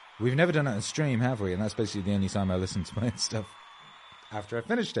 We've never done it on stream, have we? And that's basically the only time I listen to my own stuff after I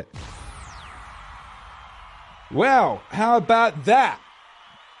finished it. Well, how about that?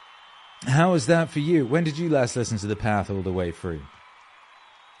 How was that for you? When did you last listen to The Path all the way through?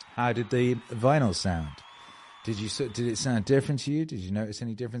 How did the vinyl sound? Did it sound different to you? Did you notice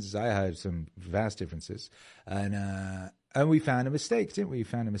any differences? I had some vast differences, and we found a mistake, didn't we? We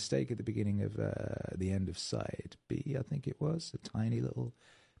found a mistake at the beginning of the end of side B, I think it was, a tiny little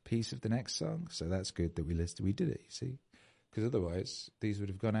piece of the next song. So that's good that we did it. You see, because otherwise these would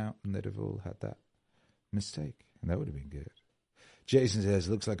have gone out and they'd have all had that mistake, and that would have been good. Jason says,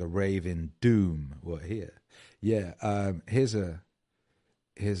 "Looks like a rave in Doom." What here? Yeah. Here's a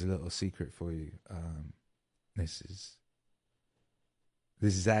little secret for you. This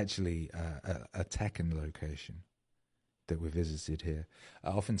is actually a Tekken location that we visited here.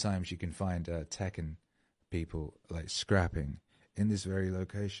 Oftentimes you can find Tekken people like scrapping in this very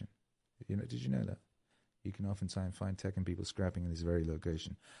location. Did you know that? You can oftentimes find Tekken people scrapping in this very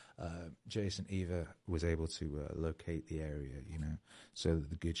location. Jason Eva was able to locate the area, so that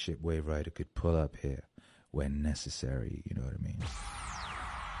the good ship Wave Rider could pull up here when necessary. You know what I mean?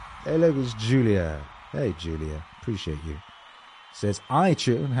 Hey, look, it's Julia. Hey, Julia. Appreciate you. Says, how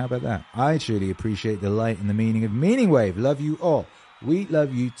about that? I truly appreciate the light and the meaning of Meaning Wave. Love you all. We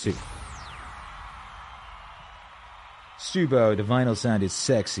love you too. Stubo, the vinyl sound is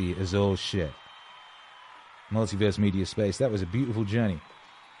sexy as all shit. Multiverse Media Space, that was a beautiful journey.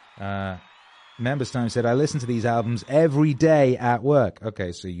 Members Time said, I listen to these albums every day at work.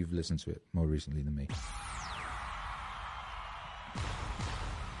 Okay, so you've listened to it more recently than me.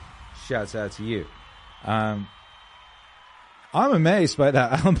 Shouts out to you. I'm amazed by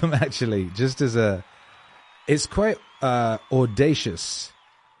that album, actually, just as it's quite audacious.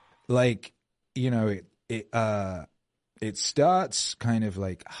 Like, it starts kind of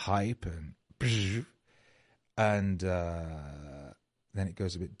like hype and then it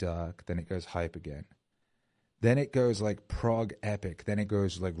goes a bit dark, then it goes hype again. Then it goes like prog epic, then it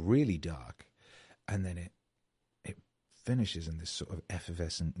goes like really dark, and then it finishes in this sort of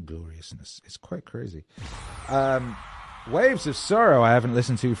effervescent gloriousness. It's quite crazy. Waves of Sorrow I haven't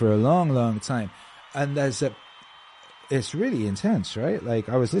listened to for a long, long time, and it's really intense, right? Like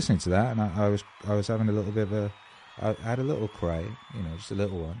I was listening to that, and I was having a little bit of I had a little cry, just a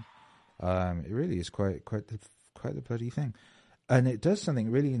little one. It really is quite the bloody thing, and it does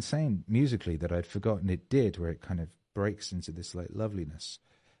something really insane musically that I'd forgotten it did, where it kind of breaks into this like loveliness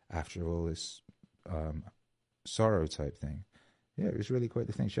after all this sorrow type thing. Yeah, it was really quite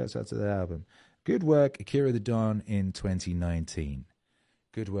the thing. Shouts out to that album. Good work, Akira the Don in 2019.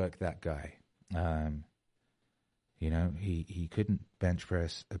 Good work, that guy. He couldn't bench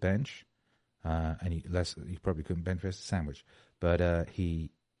press a bench, and he probably couldn't bench press a sandwich, but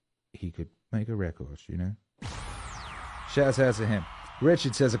he could make a record. Shouts out to him.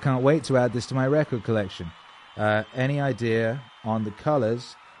 Richard says, I can't wait to add this to my record collection. Any idea on the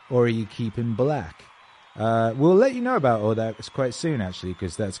colors, or are you keeping black? We'll let you know about all that quite soon, actually,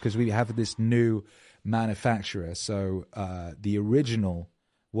 because we have this new manufacturer. So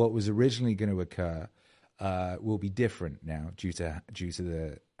what was originally going to occur, will be different now due to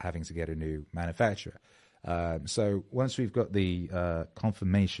the having to get a new manufacturer. So once we've got the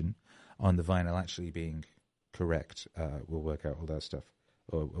confirmation on the vinyl actually being correct, we'll work out all that stuff,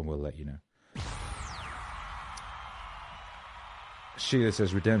 and we'll let you know. Sheila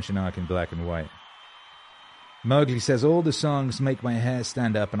says Redemption Arc in black and white. Mowgli says, all the songs make my hair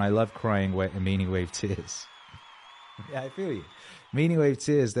stand up, and I love crying Meaning Wave tears. Yeah, I feel you. Meaning Wave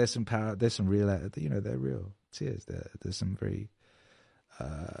tears, there's some power, there's some real, they're real tears. There's some very,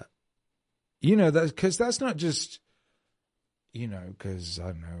 because that's not just, because, I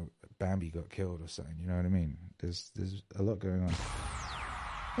don't know, Bambi got killed or something, you know what I mean? There's a lot going on.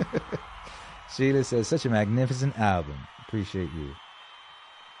 Sheila says, such a magnificent album. Appreciate you.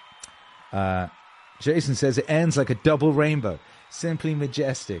 Jason says it ends like a double rainbow. Simply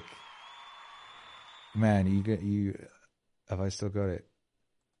majestic. Man, you have I still got it?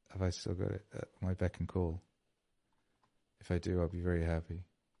 Have I still got it at my beck and call? If I do, I'll be very happy.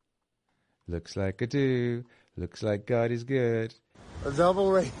 Looks like I do. Looks like God is good. A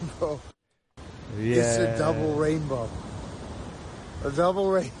double rainbow. Yeah. It's a double rainbow. A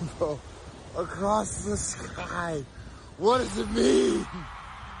double rainbow across the sky. What does it mean?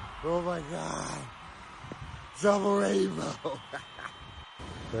 Oh my God. Double rainbow.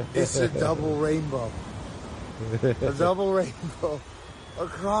 It's a double rainbow. A double rainbow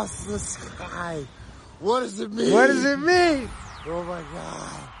across the sky. What does it mean? What does it mean? Oh my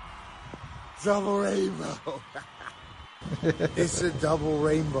God. Double rainbow. It's a double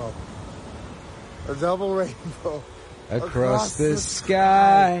rainbow. A double rainbow Across the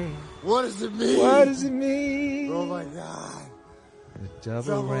sky. What does it mean? What does it mean? Oh my God. A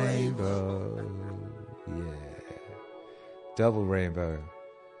double rainbow. Yeah. Double rainbow.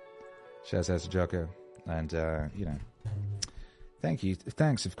 Shouts out to Jocko. And, thank you.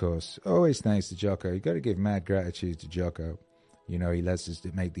 Thanks, of course. Always thanks to Jocko. You got to give mad gratitude to Jocko. You know, he lets us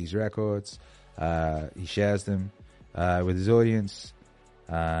make these records. He shares them with his audience.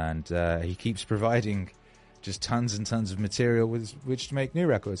 And he keeps providing just tons and tons of material with which to make new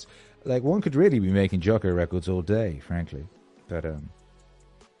records. Like, one could really be making Jocko records all day, frankly. But,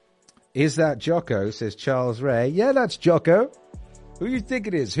 is that Jocko, says Charles Ray. Yeah, that's Jocko. Who you think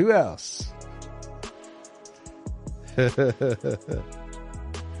it is? Who else?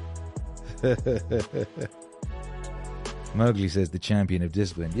 Mowgli says the champion of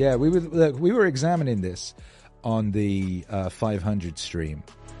discipline. Yeah, we were examining this on the 500 stream,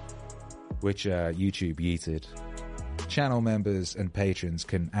 which YouTube yeeted. Channel members and patrons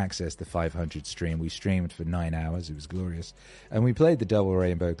can access the 500 stream. We streamed for 9 hours. It was glorious. And we played the double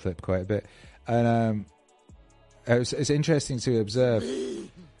rainbow clip quite a bit. And it's interesting to observe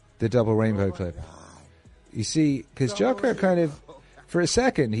the double rainbow clip. You see, because Jocko kind of, for a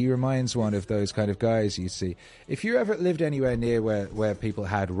second, he reminds one of those kind of guys you see. If you ever lived anywhere near where people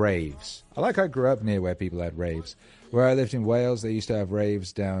had raves, I grew up near where people had raves. Where I lived in Wales, they used to have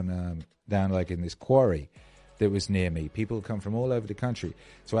raves down like in this quarry that was near me. People would come from all over the country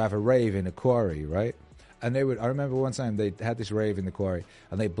to have a rave in a quarry, right? And I remember one time they had this rave in the quarry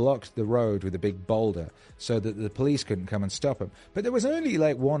and they blocked the road with a big boulder so that the police couldn't come and stop them. But there was only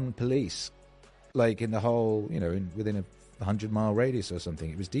like one police, like in the whole, within a 100-mile radius or something.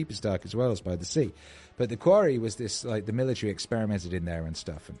 It was deep as dark as well as by the sea. But the quarry was this, like, the military experimented in there and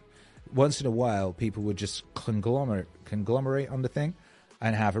stuff. And once in a while, people would just conglomerate on the thing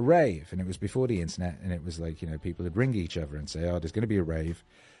and have a rave. And it was before the internet, and it was like, people would ring each other and say, oh, there's going to be a rave.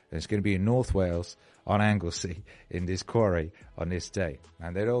 There's going to be in North Wales on Anglesey in this quarry on this day.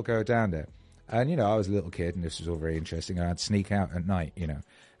 And they'd all go down there. And, I was a little kid, and this was all very interesting. And I'd sneak out at night, and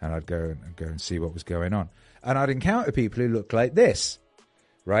I'd go and see what was going on. And I'd encounter people who looked like this,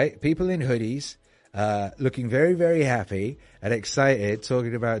 right? People in hoodies, looking very, very happy and excited,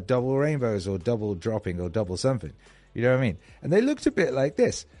 talking about double rainbows or double dropping or double something. You know what I mean? And they looked a bit like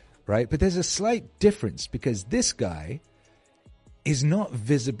this, right? But there's a slight difference because this guy is not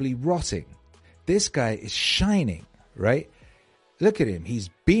visibly rotting. This guy is shining, right? Look at him. He's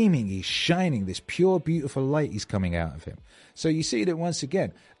beaming. He's shining. This pure, beautiful light is coming out of him. So you see that once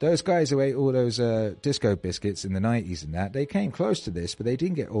again, those guys who ate all those disco biscuits in the 90s and that, they came close to this, but they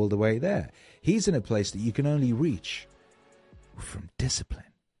didn't get all the way there. He's in a place that you can only reach from discipline.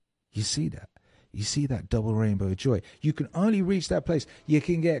 You see that? You see that double rainbow joy. You can only reach that place. You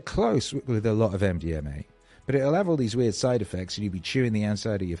can get close with a lot of MDMA, but it'll have all these weird side effects, and you'll be chewing the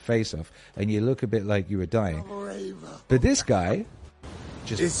outside of your face off, and you look a bit like you were dying. But this guy,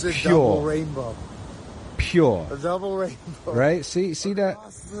 just it's a pure, double rainbow. Pure. A double rainbow. Right? See that?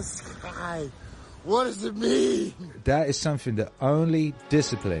 Across the sky. What does it mean? That is something that only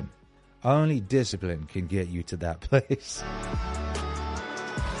discipline can get you to that place.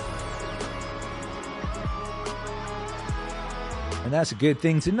 And that's a good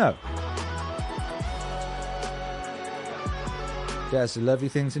thing to know. That's a lovely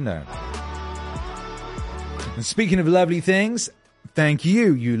thing to know. And speaking of lovely things, thank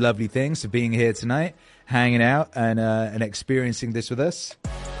you, you lovely things, for being here tonight, hanging out and experiencing this with us.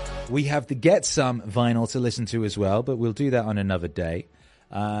 We have the Get Some vinyl to listen to as well, but we'll do that on another day.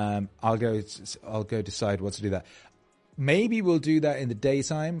 I'll go decide what to do that. Maybe we'll do that in the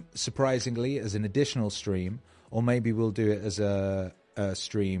daytime, surprisingly, as an additional stream, or maybe we'll do it as a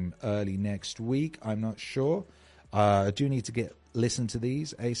stream early next week. I'm not sure. I do need to listen to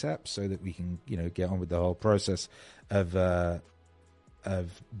these ASAP so that we can, get on with the whole process of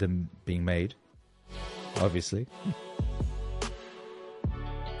them being made. Obviously.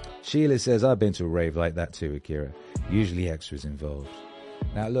 Sheila says, I've been to a rave like that too, Akira. Usually extras involved.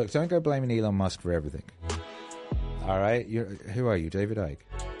 Now, look, don't go blaming Elon Musk for everything. All right? Who are you, David Icke?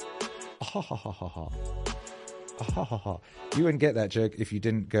 Ha ha ha ha ha. Ha ha ha. You wouldn't get that joke if you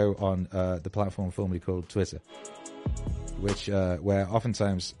didn't go on the platform formerly called Twitter. which where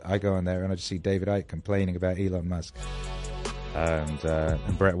oftentimes I go on there and I just see David Icke complaining about Elon Musk and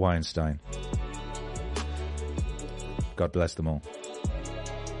Brett Weinstein. God bless them all.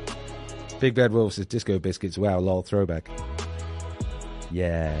 Big Bad Wolf says Disco Biscuits. Wow, lol, throwback.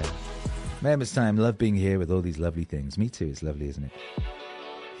 Yeah. Members time. Love being here with all these lovely things. Me too. It's lovely, isn't it?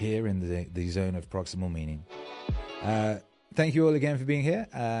 Here in the zone of proximal meaning. Thank you all again for being here,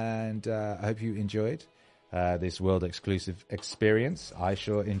 and I hope you enjoyed this world exclusive experience. I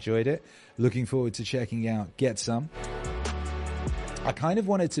sure enjoyed it. Looking forward to checking out Get Some. I kind of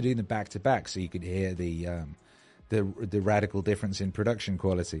wanted to do them back to back so you could hear the radical difference in production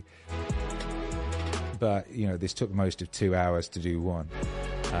quality. But, this took most of 2 hours to do one.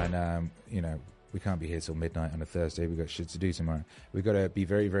 And, we can't be here till midnight on a Thursday. We've got shit to do tomorrow. We've got to be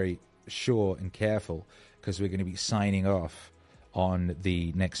very, very sure and careful because we're going to be signing off on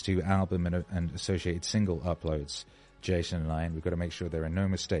the next two album and associated single uploads, Jason and I. And we've got to make sure there are no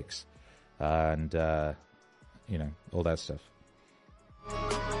mistakes and, all that stuff.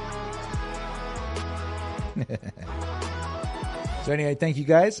 So anyway, thank you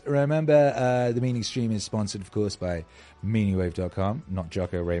guys. Remember, the Meaningstream is sponsored, of course, by meaningwave.com, not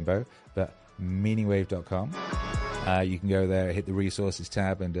Jocko Rainbow, but meaningwave.com. You can go there, hit the resources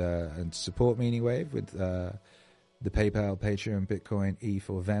tab, and support Meaningwave with the PayPal, Patreon, Bitcoin,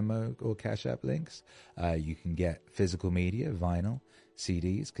 E4, Venmo, or Cash App links. You can get physical media, vinyl,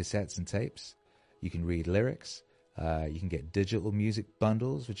 CDs, cassettes, and tapes. You can read lyrics. You can get digital music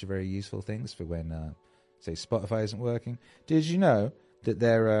bundles, which are very useful things for when, say, Spotify isn't working. Did you know that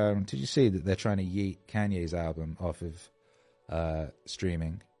did you see that they're trying to yeet Kanye's album off of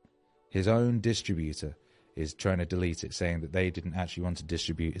streaming? His own distributor is trying to delete it, saying that they didn't actually want to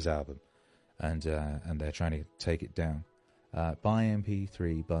distribute his album, and they're trying to take it down. Buy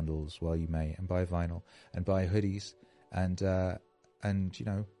MP3 bundles while you may, and buy vinyl, and buy hoodies, and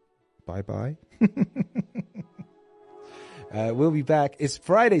bye-bye. We'll be back. It's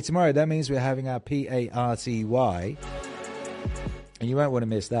Friday tomorrow. That means we're having our PARTY. And you won't want to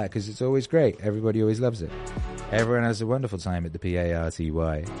miss that because it's always great. Everybody always loves it. Everyone has a wonderful time at the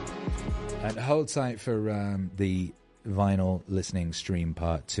PARTY. And hold tight for the vinyl listening stream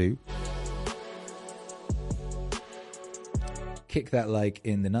part 2. Kick that like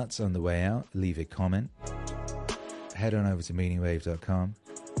in the nuts on the way out. Leave a comment. Head on over to meaningwave.com.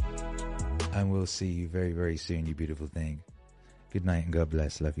 And we'll see you very, very soon, you beautiful thing. Good night and God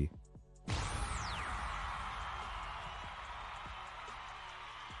bless. Love you.